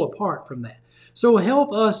just pull apart from that. So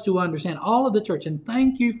help us to understand all of the church, and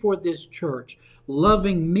thank you for this church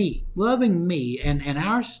loving me and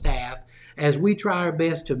our staff as we try our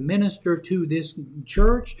best to minister to this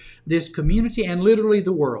church, this community, and literally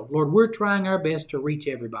the world. Lord, we're trying our best to reach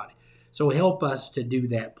everybody. So help us to do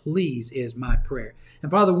that, please, is my prayer. And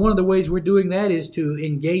Father, one of the ways we're doing that is to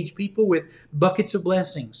engage people with buckets of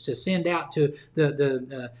blessings, to send out to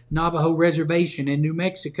the Navajo Reservation in New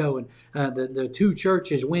Mexico and the 2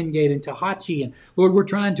 churches, Wingate and Tehachapi. And Lord, we're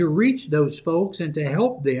trying to reach those folks and to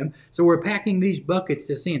help them. So we're packing these buckets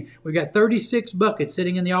to send. We've got 36 buckets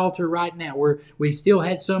sitting in the altar right now. We still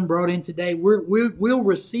had some brought in today. We'll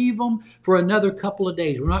receive them for another couple of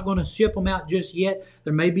days. We're not going to ship them out just yet.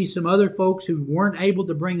 There may be some other folks who weren't able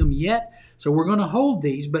to bring them yet. So we're going to hold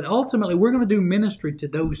these, but ultimately we're going to do ministry to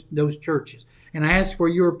those churches. And I ask for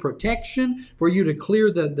your protection, for you to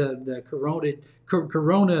clear the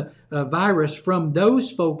coronavirus from those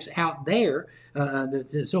folks out there.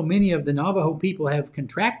 So many of the Navajo people have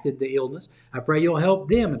contracted the illness. I pray you'll help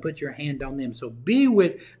them and put your hand on them. So be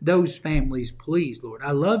with those families, please, Lord.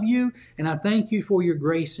 I love you, and I thank you for your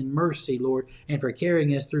grace and mercy, Lord, and for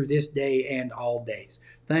carrying us through this day and all days.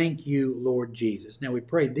 Thank you, Lord Jesus. Now we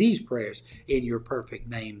pray these prayers in your perfect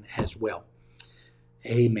name as well.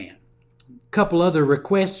 Amen. couple other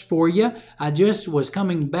requests for you. I just was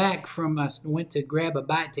coming back I went to grab a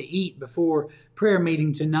bite to eat before prayer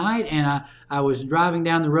meeting tonight, and I was driving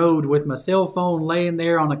down the road with my cell phone laying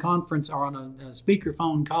there on a conference or on a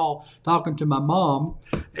speakerphone call talking to my mom,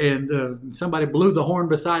 and somebody blew the horn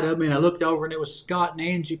beside of me, and I looked over and it was Scott and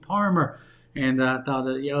Angie Palmer. And I thought,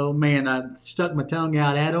 oh man, I stuck my tongue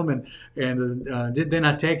out at him, and then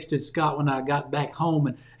I texted Scott when I got back home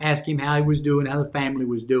and asked him how he was doing, how the family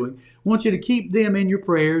was doing. I want you to keep them in your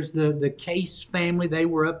prayers. The Case family, they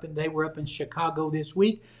were up in Chicago this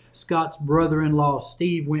week. Scott's brother-in-law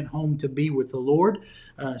Steve went home to be with the Lord,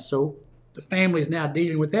 so the family is now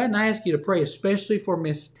dealing with that. And I ask you to pray especially for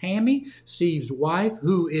Miss Tammy, Steve's wife,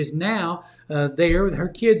 who is now there. Her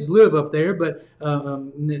kids live up there, but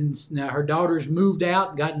now her daughter's moved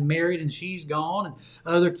out, gotten married, and she's gone. And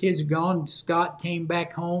other kids are gone. Scott came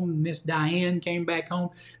back home. Miss Diane came back home.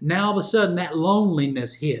 Now all of a sudden that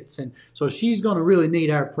loneliness hits. And so she's going to really need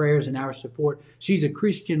our prayers and our support. She's a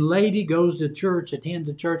Christian lady, goes to church, attends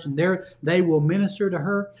a church, and they will minister to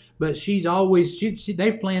her. But she's always,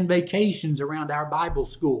 they've planned vacations around our Bible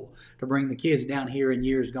school to bring the kids down here in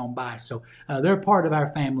years gone by. So they're part of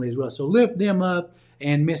our family as well. So lift them up,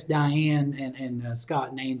 and Miss Diane and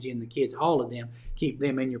Scott and Angie and the kids, all of them, keep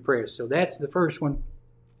them in your prayers. So that's the first one,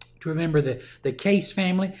 to remember the Case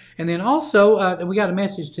family. And then also, we got a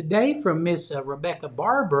message today from Miss Rebecca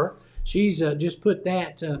Barber. She's just put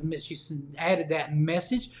that, she's added that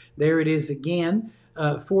message. There it is again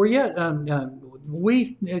for you.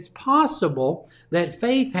 It's possible that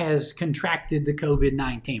Faith has contracted the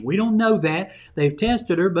COVID-19. We don't know that. They've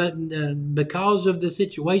tested her, but because of the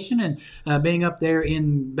situation and being up there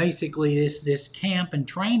in basically this camp and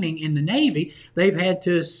training in the Navy, they've had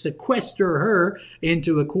to sequester her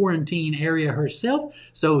into a quarantine area herself.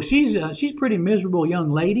 So she's pretty miserable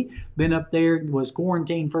young lady. Been up there, was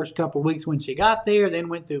quarantined first couple of weeks when she got there, then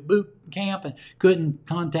went through boot camp and couldn't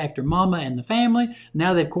contact her mama and the family.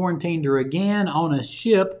 Now they've quarantined her again on a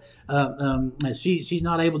ship. She's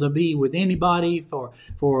not able to be with anybody for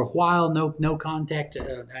a while. No contact.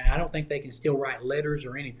 I don't think they can still write letters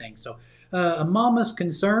or anything. So a mama's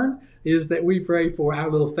concern is that we pray for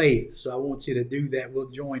our little Faith. So I want you to do that. We'll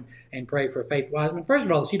join and pray for Faith Wiseman. First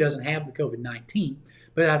of all, she doesn't have the COVID-19.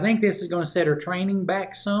 But I think this is going to set her training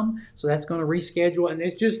back some, so that's going to reschedule. And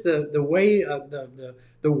it's just the way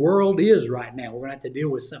the world is right now. We're going to have to deal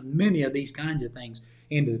with many of these kinds of things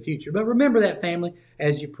into the future. But remember that family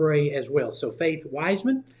as you pray as well. So Faith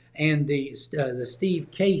Wiseman and the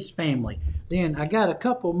Steve Case family. Then I got a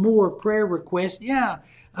couple more prayer requests. Yeah,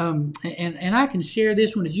 and I can share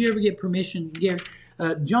this one. Did you ever get permission, Gary?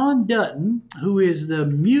 John Dutton, who is the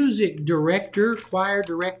music director, choir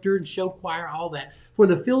director, and show choir, all that, for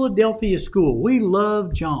the Philadelphia School. We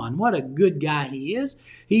love John. What a good guy he is.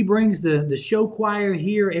 He brings the show choir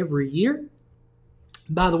here every year.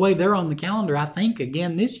 By the way, they're on the calendar, I think,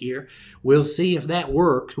 again this year. We'll see if that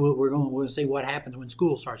works. We'll see what happens when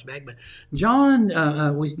school starts back. But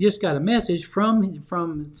John, we just got a message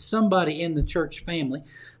from somebody in the church family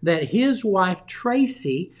that his wife,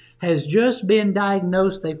 Tracy, has just been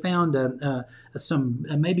diagnosed. They found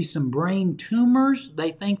maybe some brain tumors.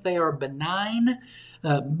 They think they are benign,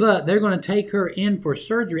 but they're going to take her in for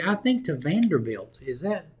surgery, I think, to Vanderbilt. Is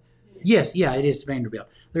that? Yes, yeah, it is Vanderbilt.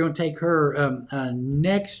 They're going to take her in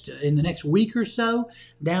the next week or so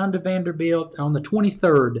down to Vanderbilt on the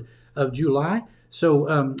 23rd of July.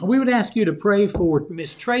 So we would ask you to pray for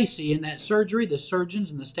Miss Tracy in that surgery, the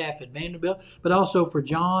surgeons and the staff at Vanderbilt, but also for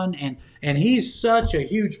John. And he's such a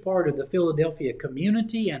huge part of the Philadelphia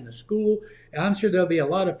community and the school. I'm sure there'll be a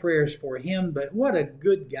lot of prayers for him, but what a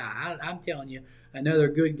good guy. I'm telling you, another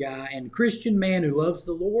good guy and Christian man who loves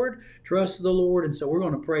the Lord, trusts the Lord. And so we're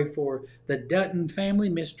going to pray for the Dutton family,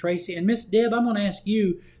 Miss Tracy. And Miss Deb, I'm going to ask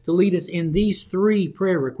you to lead us in these three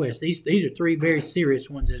prayer requests. These are three very serious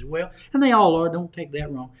ones as well. And they all are, don't take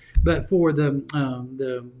that wrong. But for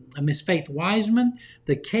the Miss Faith Wiseman,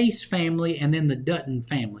 the Case family, and then the Dutton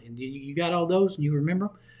family. And you got all those and you remember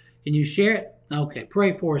them? Can you share it? Okay,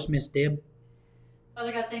 pray for us, Miss Deb.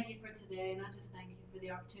 Father God, thank you for today, and I just thank you for the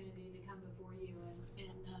opportunity to come before you and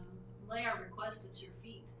lay our requests at your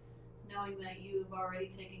feet, knowing that you have already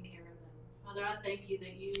taken care of them. Father, I thank you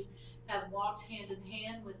that you have walked hand in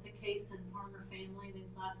hand with the Case and Palmer family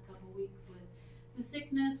these last couple weeks with the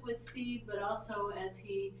sickness with Steve, but also as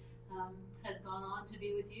he has gone on to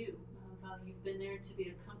be with you. Father, you've been there to be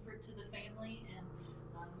a comfort to the family, and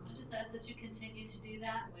I just ask that you continue to do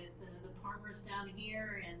that with the Palmers down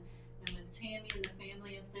here and with Tammy and the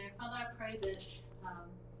family up there. Father, I pray that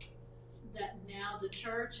that now the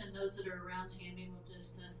church and those that are around Tammy will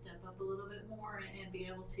just step up a little bit more and be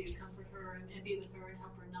able to comfort her and be with her and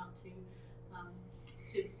help her not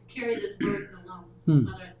to carry this burden alone.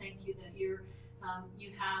 Father, I thank you that you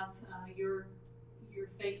have your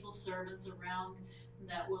faithful servants around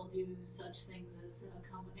that will do such things as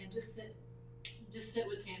come and just sit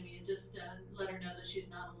with Tammy and just let her know that she's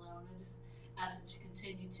not alone. I just ask that you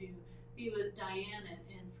continue to be with Diane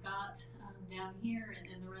and Scott down here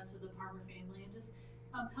and the rest of the Palmer family, and just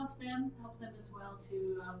help them as well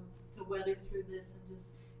to weather through this and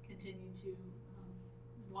just continue to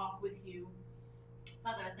walk with you.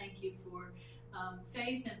 Father, I thank you for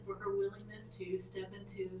Faith and for her willingness to step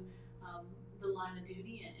into the line of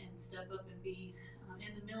duty and step up and be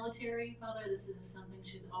in the military. Father, this is something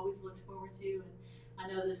she's always looked forward to, and I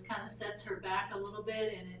know this kind of sets her back a little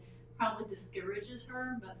bit and it probably discourages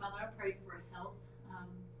her, but Father, I pray for health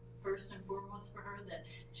first and foremost for her, that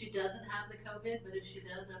she doesn't have the COVID, but if she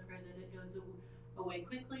does, I pray that it goes away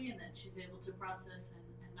quickly and that she's able to process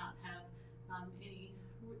and not have any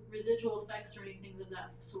residual effects or anything of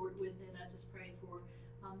that sort with it. I just pray for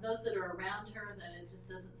those that are around her, that it just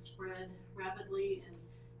doesn't spread rapidly and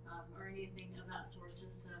or anything of that sort,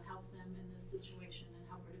 just to help them in this situation and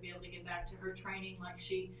help her to be able to get back to her training like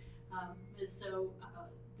she is so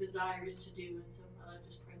desires to do. And so Father, I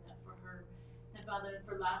just pray that for her. And Father,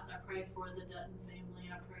 for last, I pray for the Dutton family.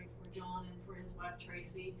 I pray for John and for his wife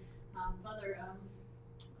Tracy. Father,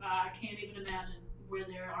 I can't even imagine where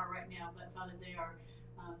they are right now, but Father, they are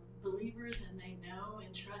believers and they know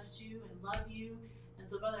and trust you and love you. And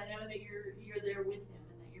so Father, I know that you're there with them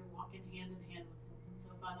and that you're walking hand in hand with them. And so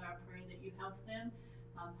Father, I pray that you help them,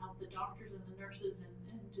 help the doctors and the nurses and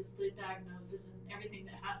just the diagnosis and everything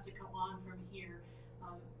that has to go on from here.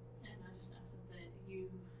 And I just ask that you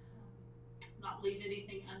not leave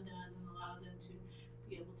anything undone and allow them to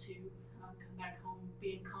be able to come back home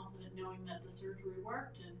being confident, knowing that the surgery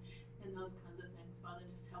worked and those kinds of things. Father,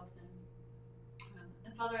 just help them.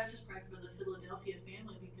 And Father, I just pray for the Philadelphia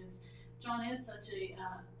family, because John is such a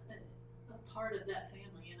part of that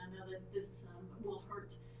family, and I know that this will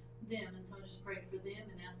hurt them, and so I just pray for them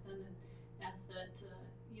and ask that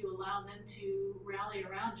you allow them to rally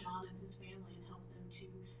around John and his family and help them to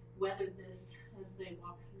weather this as they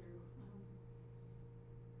walk through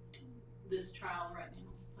this trial right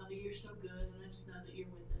now. Father, you're so good, and I just know that you're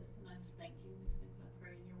with us, and I just thank you. These things I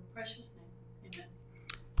pray in your precious name. Amen.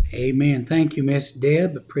 Amen. Thank you, Miss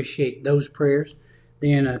Deb. Appreciate those prayers.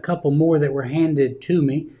 Then a couple more that were handed to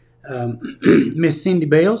me. Miss Cindy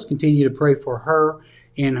Bales, continue to pray for her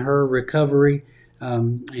in her recovery.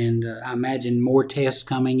 And I imagine more tests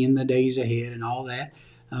coming in the days ahead and all that,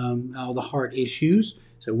 all the heart issues.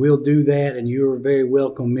 So we'll do that, and you're very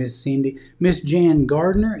welcome, Miss Cindy. Miss Jan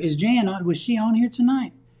Gardner. Was she on here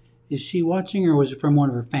tonight? Is she watching, or was it from one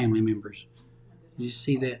of her family members? Did you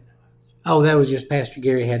see that? Oh, that was just Pastor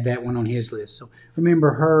Gary had that one on his list. So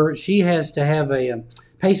remember her. She has to have a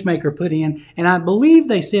pacemaker put in, and I believe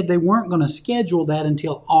they said they weren't going to schedule that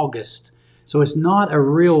until August. So it's not a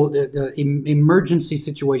real emergency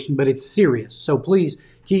situation, but it's serious. So please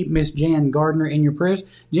keep Miss Jan Gardner in your prayers.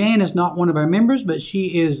 Jan is not one of our members, but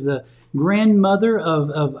she is the grandmother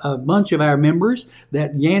of a bunch of our members,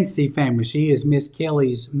 that Yancey family. She is Miss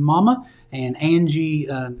Kelly's mama and Angie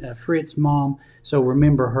Fritz's mom. So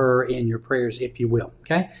remember her in your prayers, if you will.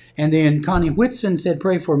 Okay. And then Connie Whitson said,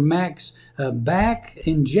 pray for Mac's back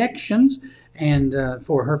injections and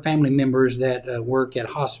for her family members that work at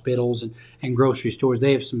hospitals and grocery stores.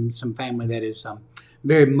 They have some family that is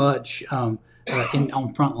very much on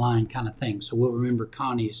frontline kind of thing. So we'll remember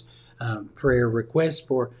Connie's prayer request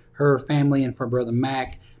for her family and for Brother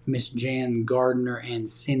Mac, Miss Jan Gardner, and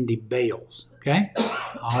Cindy Bales. Okay?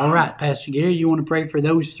 All right, Pastor Gary, you want to pray for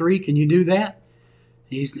those three? Can you do that?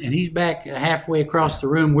 He's back halfway across the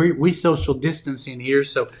room. We social distance in here,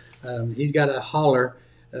 so he's got to holler.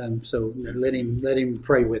 So let him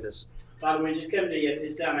pray with us. Father, we just come to you at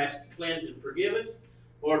this time, ask you to cleanse and forgive us.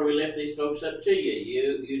 Lord, we lift these folks up to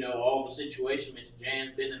you. You know all the situation. Miss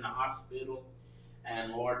Jan's been in the hospital,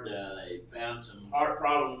 and Lord, they found some heart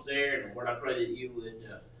problems there. And Lord, I pray that you would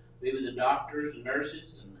be with the doctors and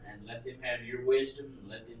nurses and let them have your wisdom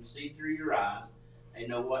and let them see through your eyes. They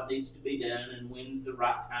know what needs to be done and when's the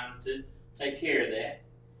right time to take care of that.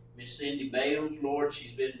 Miss Cindy Bales, Lord,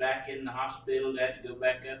 she's been back in the hospital. They had to go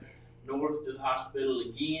back up north to the hospital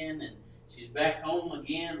again, and she's back home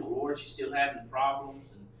again. But Lord, she's still having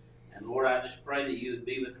problems. And Lord, I just pray that you would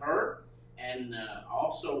be with her and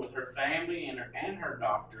also with her family and her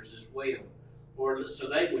doctors as well. Lord, so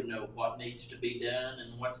they would know what needs to be done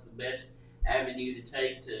and what's the best avenue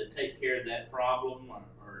to take care of that problem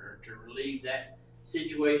or to relieve that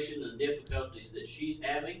situation and difficulties that she's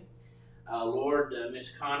having. Lord,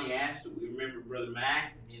 Miss Connie asked that we remember Brother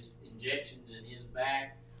Mac and his injections in his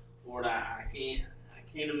back. Lord, I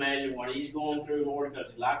can't imagine what he's going through, Lord,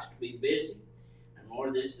 because he likes to be busy. And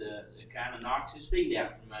Lord, this kind of knocks his feet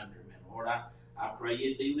out from under him. And Lord, I pray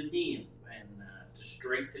you'd be with him and to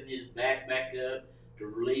strengthen his back up, to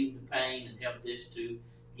relieve the pain and help this to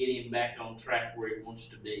get him back on track where he wants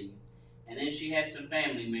to be. And then she has some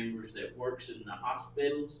family members that works in the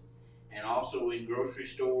hospitals and also in grocery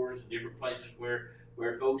stores and different places where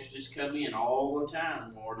folks just come in all the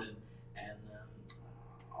time, Lord, and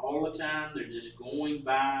all the time they're just going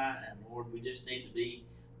by, and Lord, we just need to be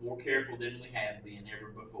more careful than we have been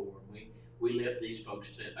ever before. We lift these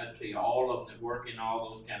folks up to you, all of them that work in all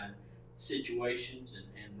those kind of situations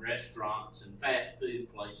and restaurants and fast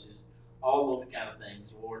food places, all those kind of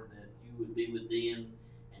things, Lord, that you would be with them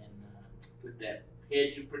and put that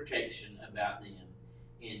hedge of protection about them.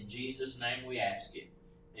 In Jesus' name we ask it.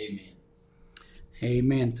 Amen.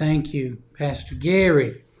 Amen. Thank you, Pastor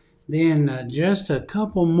Gary. Then just a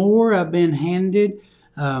couple more I've been handed.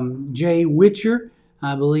 Jay Witcher,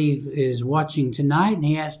 I believe, is watching tonight, and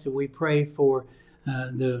he asked that we pray for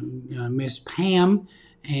Miss Pam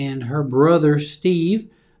and her brother Steve.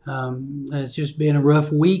 It's just been a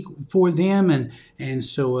rough week for them, and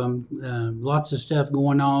so lots of stuff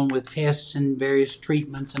going on with tests and various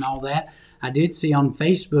treatments and all that. I did see on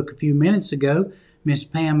Facebook a few minutes ago, Miss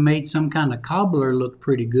Pam made some kind of cobbler look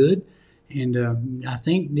pretty good. And I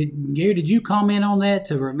think, Gary, did you comment on that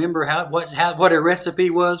to remember what her recipe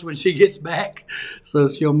was when she gets back? So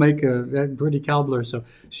she'll make that pretty cobbler. So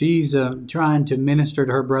she's trying to minister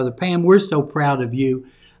to her brother. Pam, we're so proud of you.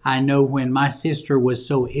 I know when my sister was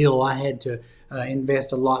so ill, I had to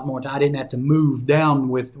invest a lot more time. I didn't have to move down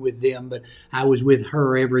with them, but I was with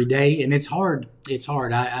her every day, and it's hard. It's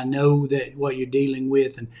hard. I know that what you're dealing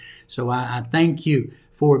with, and so I thank you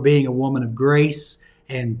for being a woman of grace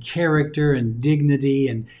and character and dignity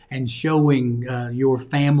and showing your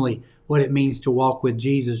family what it means to walk with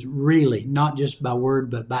Jesus, really, not just by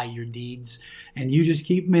word, but by your deeds. And you just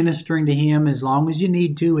keep ministering to him as long as you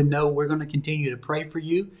need to, and know we're going to continue to pray for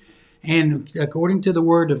you. And according to the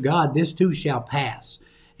word of God, this too shall pass.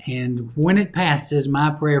 And when it passes, my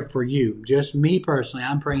prayer for you, just me personally,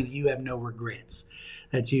 I'm praying that you have no regrets,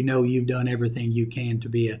 that you know you've done everything you can to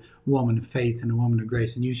be a woman of faith and a woman of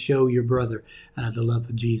grace, and you show your brother the love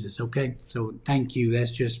of Jesus, okay? So thank you.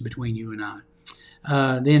 That's just between you and I.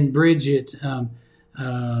 Then Bridget,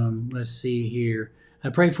 let's see here. I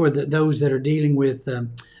pray for those that are dealing with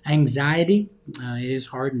anxiety. It is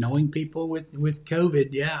hard knowing people with COVID.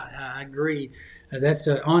 Yeah, I agree. That's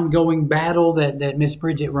an ongoing battle that Miss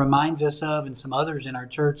Bridget reminds us of, and some others in our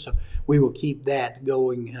church. So we will keep that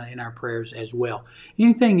going in our prayers as well.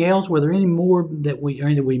 Anything else? Were there any more that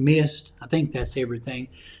we missed? I think that's everything.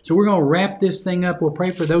 So we're going to wrap this thing up. We'll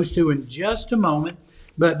pray for those two in just a moment.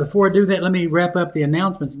 But before I do that, let me wrap up the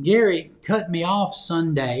announcements. Gary cut me off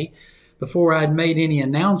Sunday before I'd made any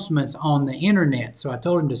announcements on the internet. So I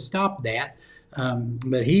told him to stop that.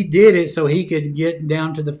 But he did it so he could get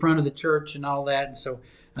down to the front of the church and all that. And so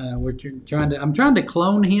I'm trying to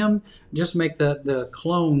clone him, just make the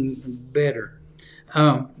clone better.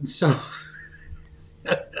 So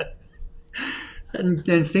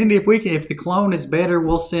and Cindy, if the clone is better,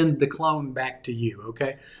 we'll send the clone back to you.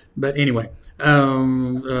 Okay. But anyway,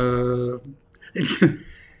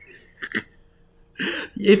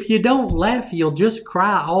 if you don't laugh, you'll just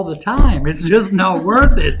cry all the time. It's just not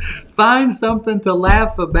worth it. Find something to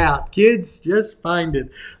laugh about. Kids, just find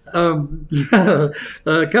it.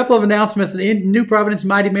 A couple of announcements. New Providence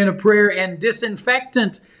Mighty Men of Prayer and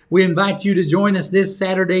Disinfectant. We invite you to join us this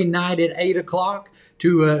Saturday night at 8 o'clock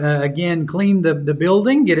to, again, clean the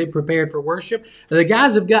building, get it prepared for worship. The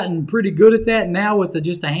guys have gotten pretty good at that now with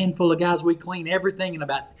just a handful of guys. We clean everything in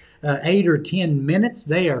about 8 or 10 minutes.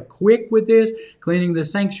 They are quick with this, cleaning the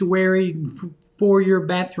sanctuary, foyer,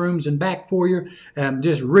 bathrooms, and back foyer.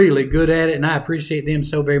 Just really good at it, and I appreciate them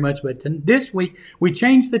so very much. But this week, we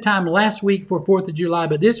changed the time last week for 4th of July,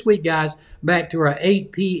 but this week, guys, back to our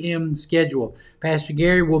 8 p.m. schedule. Pastor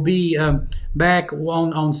Gary will be back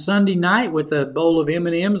on Sunday night with a bowl of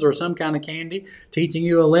M&Ms or some kind of candy, teaching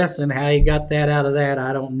you a lesson. How he got that out of that,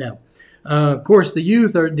 I don't know. Of course, the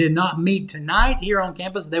youth did not meet tonight here on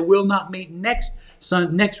campus. They will not meet next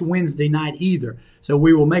Wednesday night either. So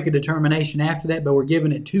we will make a determination after that, but we're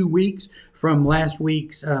giving it 2 weeks from last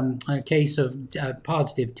week's case of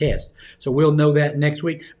positive test. So we'll know that next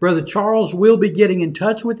week. Brother Charles will be getting in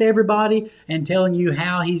touch with everybody and telling you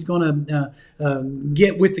how he's going to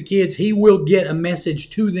get with the kids. He will get a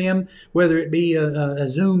message to them, whether it be a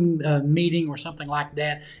Zoom meeting or something like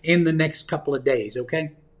that in the next couple of days,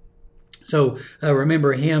 okay? So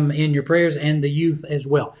remember him in your prayers and the youth as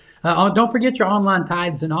well. Don't forget your online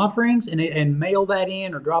tithes and offerings and mail that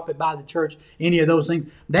in or drop it by the church, any of those things.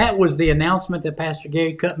 That was the announcement that Pastor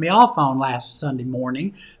Gary cut me off on last Sunday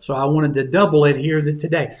morning, so I wanted to double it here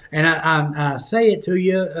today. And I say it to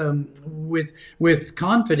you with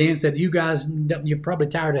confidence that you guys, you're probably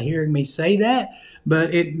tired of hearing me say that,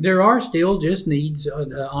 but there are still just needs,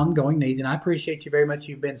 ongoing needs, and I appreciate you very much.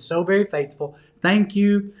 You've been so very faithful. Thank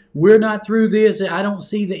you. We're not through this. I don't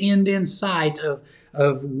see the end in sight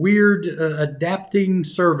of weird adapting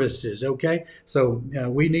services, okay? So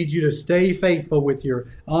we need you to stay faithful with your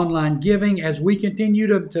online giving as we continue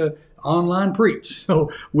to online preach. So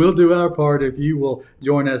we'll do our part if you will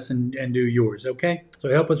join us and do yours, okay? So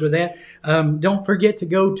help us with that. Don't forget to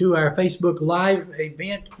go to our Facebook Live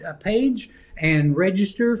event page and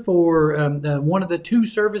register for one of the 2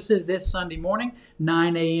 services this Sunday morning,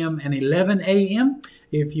 9 a.m. and 11 a.m.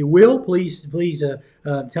 If you will, please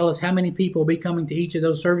tell us how many people will be coming to each of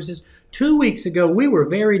those services. 2 weeks ago, we were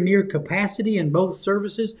very near capacity in both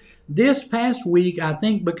services. This past week, I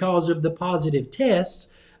think because of the positive tests,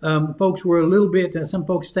 folks were a little bit, some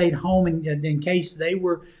folks stayed home in case they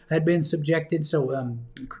had been subjected. So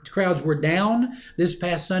crowds were down this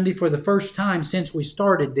past Sunday for the first time since we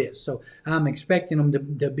started this. So I'm expecting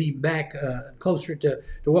them to be back closer to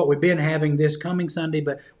what we've been having this coming Sunday.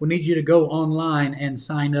 But we need you to go online and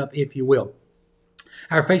sign up if you will.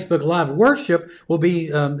 Our Facebook Live worship will be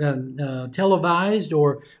televised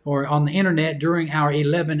or on the internet during our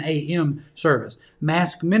 11 a.m. service.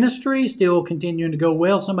 Mask ministry still continuing to go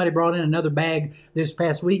well. Somebody brought in another bag this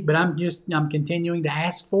past week, but I'm continuing to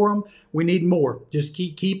ask for them. We need more. Just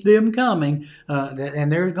keep them coming.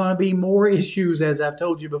 And there's going to be more issues, as I've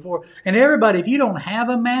told you before. And everybody, if you don't have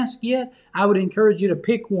a mask yet, I would encourage you to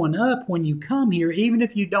pick one up when you come here, even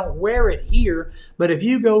if you don't wear it here. But if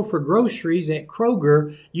you go for groceries at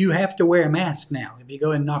Kroger, you have to wear a mask now if you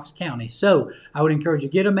go in Knox County. So I would encourage you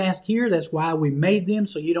to get a mask here. That's why we made them,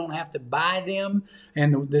 so you don't have to buy them.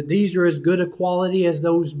 And these are as good a quality as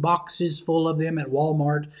those boxes full of them at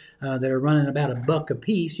Walmart that are running about $1 a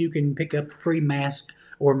piece. You can pick up a free mask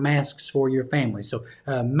or masks for your family. So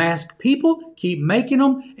mask people, keep making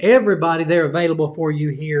them. Everybody, they're available for you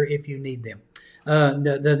here if you need them.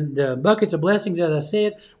 The buckets of blessings, as I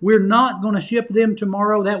said, we're not going to ship them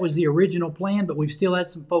tomorrow. That was the original plan, but we've still had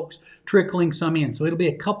some folks trickling some in. So it'll be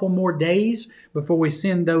a couple more days before we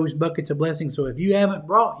send those buckets of blessings. So if you haven't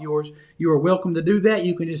brought yours, you are welcome to do that.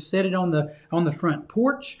 You can just set it on the front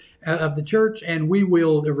porch of the church, and we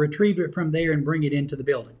will retrieve it from there and bring it into the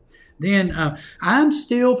building. Then I'm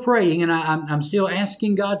still praying, and I'm still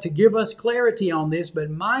asking God to give us clarity on this, but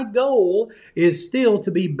my goal is still to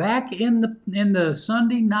be back in the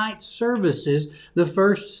Sunday night services the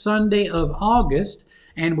first Sunday of August,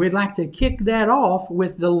 and we'd like to kick that off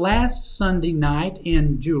with the last Sunday night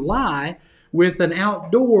in July with an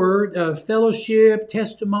outdoor fellowship,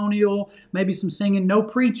 testimonial, maybe some singing, no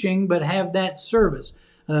preaching, but have that service.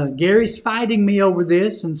 Gary's fighting me over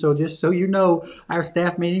this, and so just so you know, our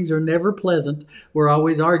staff meetings are never pleasant. We're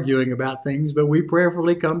always arguing about things, but we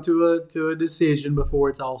prayerfully come to a decision before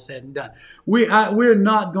it's all said and done. We're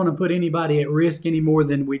not going to put anybody at risk any more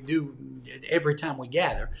than we do every time we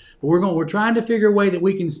gather. But we're trying to figure a way that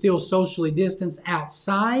we can still socially distance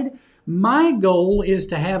outside. My goal is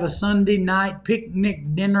to have a Sunday night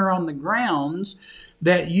picnic dinner on the grounds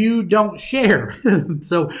that you don't share.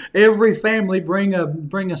 So every family bring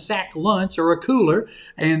a sack lunch or a cooler,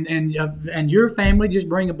 and your family just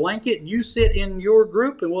bring a blanket, and you sit in your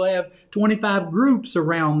group, and we'll have 25 groups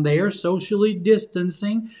around there, socially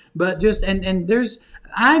distancing. But just and there's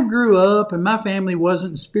I grew up and my family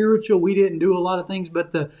wasn't spiritual. We didn't do a lot of things,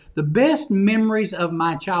 but the best memories of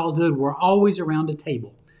my childhood were always around a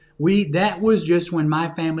table. That was just when my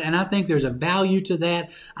family, and I think there's a value to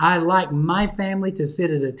that. I like my family to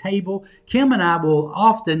sit at a table. Kim and I will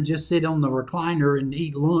often just sit on the recliner and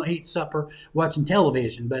eat supper watching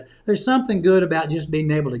television. But there's something good about just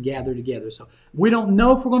being able to gather together. So we don't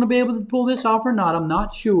know if we're going to be able to pull this off or not. I'm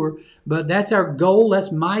not sure. But that's our goal.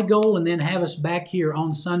 That's my goal. And then have us back here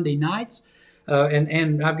on Sunday nights.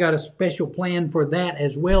 and I've got a special plan for that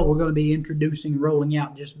as well. We're going to be introducing, rolling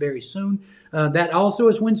out just very soon. That also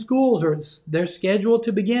is when schools they're scheduled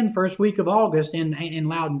to begin first week of August in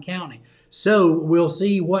Loudoun County. So we'll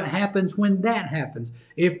see what happens when that happens,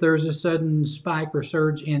 if there's a sudden spike or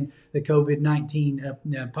surge in the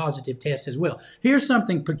COVID-19 positive test as well. Here's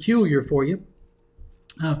something peculiar for you.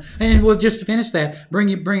 And we'll just to finish that,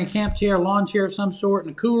 bring a camp chair, lawn chair of some sort,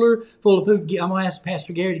 and a cooler full of food. I'm going to ask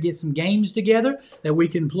Pastor Gary to get some games together that we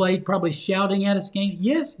can play, probably shouting at us games.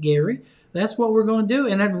 Yes, Gary, that's what we're going to do.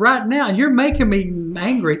 And right now, you're making me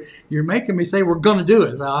angry. You're making me say we're going to do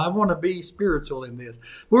it. So I want to be spiritual in this.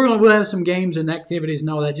 We'll have some games and activities and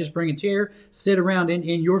all that. Just bring a chair, sit around in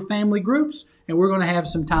your family groups, and we're going to have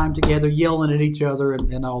some time together yelling at each other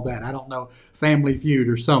and all that. I don't know, Family Feud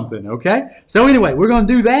or something, okay? So anyway, we're going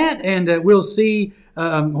to do that, and we'll see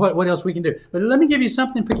what else we can do. But let me give you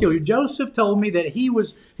something peculiar. Joseph told me that he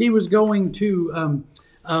was going to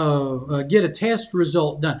get a test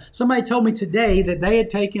result done. Somebody told me today that they had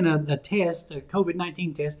taken a test, a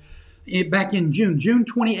COVID-19 test, back in June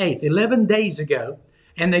 28th, 11 days ago,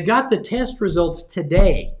 and they got the test results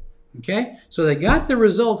today. Okay, so they got the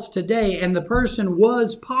results today, and the person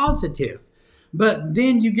was positive. But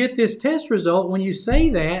then you get this test result. When you say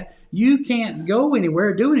that, you can't go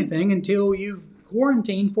anywhere, do anything until you've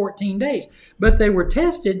quarantined 14 days. But they were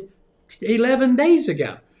tested 11 days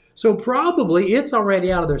ago. So probably it's already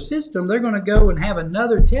out of their system. They're going to go and have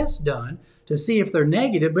another test done to see if they're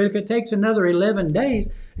negative. But if it takes another 11 days,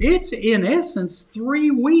 it's in essence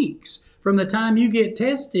 3 weeks from the time you get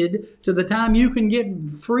tested to the time you can get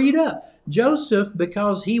freed up. Joseph,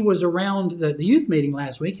 because he was around the youth meeting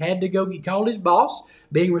last week, had to go. He called his boss,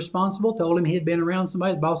 being responsible, told him he had been around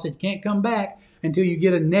somebody. The boss said, you can't come back until you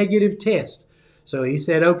get a negative test. So he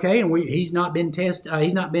said, okay, and he's not been tested.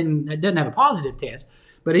 Doesn't have a positive test,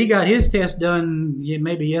 but he got his test done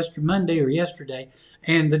maybe Monday or yesterday,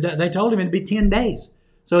 and they told him it'd be 10 days.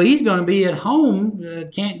 So he's going to be at home,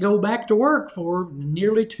 can't go back to work for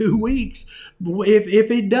nearly 2 weeks if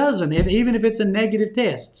he doesn't, even if it's a negative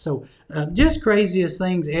test. So just craziest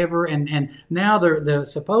things ever. And now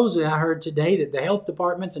supposedly I heard today that the health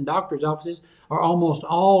departments and doctors' offices are almost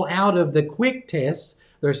all out of the quick tests.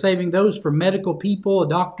 They're saving those for medical people,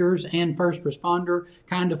 doctors, and first responder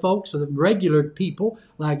kind of folks. So the regular people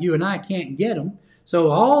like you and I can't get them.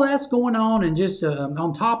 So all that's going on, and just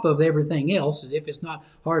on top of everything else, as if it's not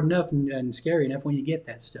hard enough and scary enough when you get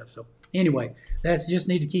that stuff. So anyway, that's just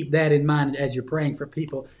need to keep that in mind as you're praying for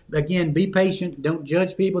people. Again, be patient. Don't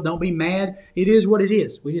judge people. Don't be mad. It is what it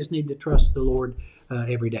is. We just need to trust the Lord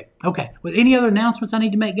every day. Okay. Well, any other announcements I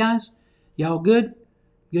need to make, guys? Y'all good?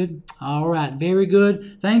 Good? All right. Very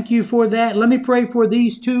good. Thank you for that. Let me pray for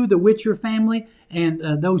these two, the Witcher family,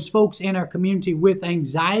 and those folks in our community with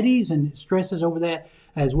anxieties and stresses over that,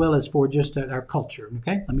 as well as for just our culture.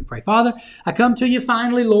 Okay, let me pray. Father, I come to you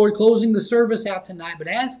finally, Lord, closing the service out tonight, but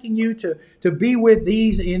asking you to be with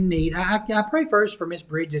these in need. I pray first for Miss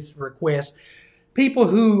Bridget's request. People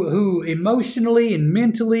who emotionally and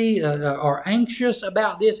mentally are anxious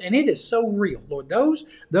about this, and it is so real, Lord.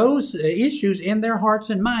 Those issues in their hearts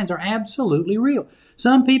and minds are absolutely real.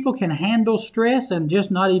 Some people can handle stress and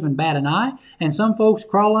just not even bat an eye, and some folks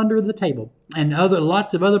crawl under the table, and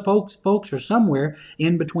lots of other folks are somewhere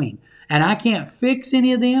in between. And I can't fix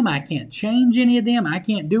any of them. I can't change any of them. I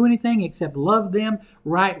can't do anything except love them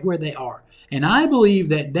right where they are. And I believe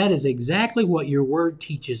that is exactly what your word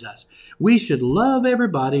teaches us. We should love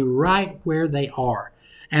everybody right where they are,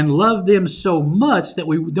 and love them so much that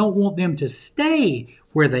we don't want them to stay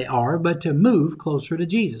where they are, but to move closer to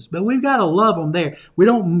Jesus. But we've got to love them there. We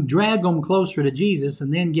don't drag them closer to Jesus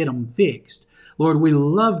and then get them fixed. Lord, we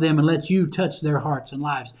love them and let you touch their hearts and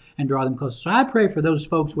lives and draw them closer. So I pray for those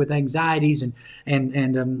folks with anxieties and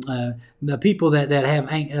the people that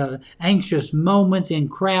have anxious moments in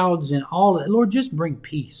crowds and all that. Lord, just bring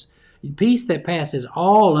peace. Peace that passes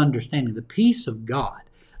all understanding, the peace of God.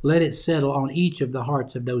 Let it settle on each of the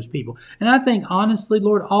hearts of those people. And I think, honestly,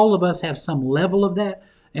 Lord, all of us have some level of that.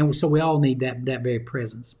 And so we all need that very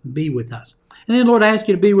presence. Be with us. And then, Lord, I ask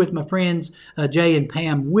you to be with my friends, Jay and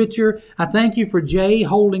Pam Witcher. I thank you for Jay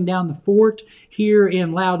holding down the fort here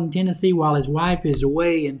in Loudoun, Tennessee, while his wife is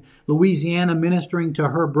away in Louisiana ministering to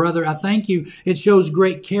her brother. I thank you. It shows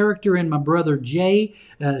great character in my brother Jay,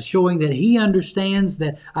 showing that he understands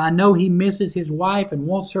that I know he misses his wife and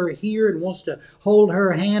wants her here and wants to hold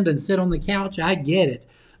her hand and sit on the couch. I get it.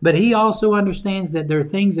 But he also understands that there are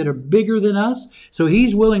things that are bigger than us, so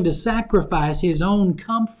he's willing to sacrifice his own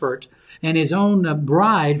comfort and his own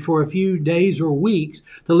bride for a few days or weeks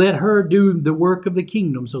to let her do the work of the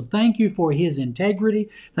kingdom. So thank you for his integrity.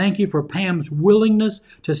 Thank you for Pam's willingness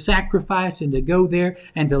to sacrifice and to go there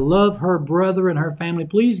and to love her brother and her family.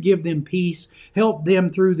 Please give them peace. Help them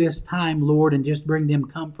through this time, Lord, and just bring them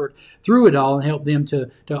comfort through it all and help them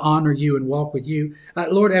to honor you and walk with you.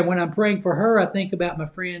 Lord, and when I'm praying for her, I think about my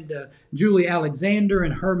friend Julie Alexander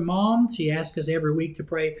and her mom. She asks us every week to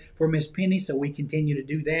pray for Miss Penny, so we continue to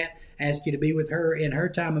do that. Ask you to be with her in her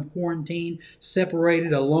time of quarantine,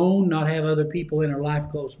 separated, alone, not have other people in her life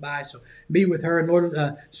close by. So be with her, and Lord,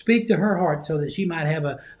 speak to her heart so that she might have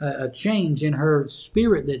a change in her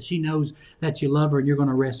spirit, that she knows that you love her and you're going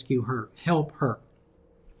to rescue her. Help her.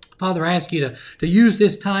 Father, I ask you to use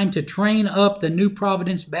this time to train up the New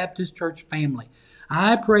Providence Baptist Church family.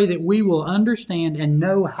 I pray that we will understand and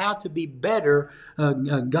know how to be better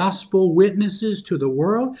gospel witnesses to the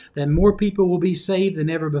world, that more people will be saved than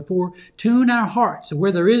ever before. Tune our hearts.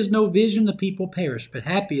 Where there is no vision, the people perish, but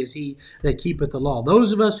happy is he that keepeth the law.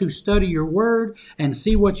 Those of us who study your word and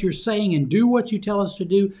see what you're saying and do what you tell us to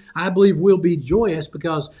do, I believe we'll be joyous,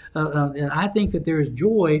 because I think that there is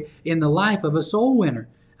joy in the life of a soul winner.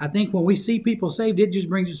 I think when we see people saved, it just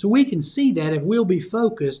brings us, so we can see that if we'll be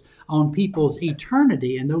focused on people's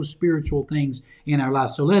eternity and those spiritual things in our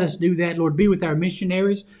lives. So let us do that. Lord, be with our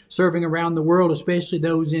missionaries serving around the world, especially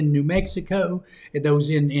those in New Mexico, those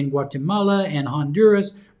in Guatemala and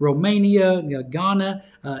Honduras, Romania, Ghana,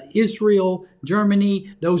 Israel,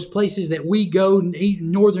 Germany, those places that we go,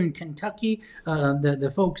 northern Kentucky,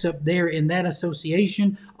 the folks up there in that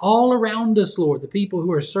association, all around us, Lord, the people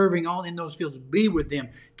who are serving all in those fields, be with them,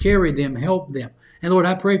 carry them, help them. And Lord,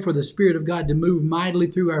 I pray for the Spirit of God to move mightily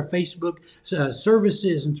through our Facebook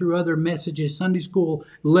services and through other messages, Sunday school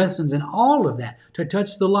lessons, and all of that, to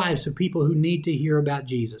touch the lives of people who need to hear about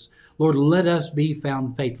Jesus. Lord, let us be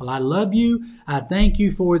found faithful. I love you. I thank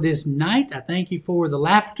you for this night. I thank you for the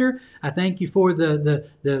laughter. I thank you for the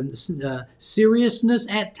seriousness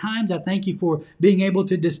at times. I thank you for being able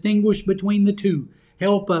to distinguish between the two.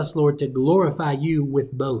 Help us, Lord, to glorify you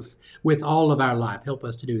with both, with all of our life. Help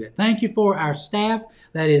us to do that. Thank you for our staff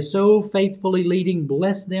that is so faithfully leading.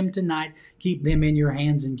 Bless them tonight. Keep them in your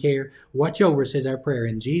hands and care. Watch over us, is our prayer.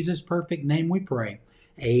 In Jesus' perfect name we pray.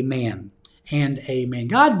 Amen and amen.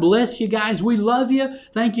 God bless you guys. We love you.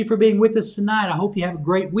 Thank you for being with us tonight. I hope you have a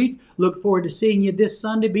great week. Look forward to seeing you this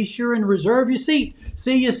Sunday. Be sure and reserve your seat.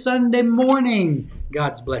 See you Sunday morning.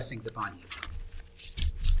 God's blessings upon you.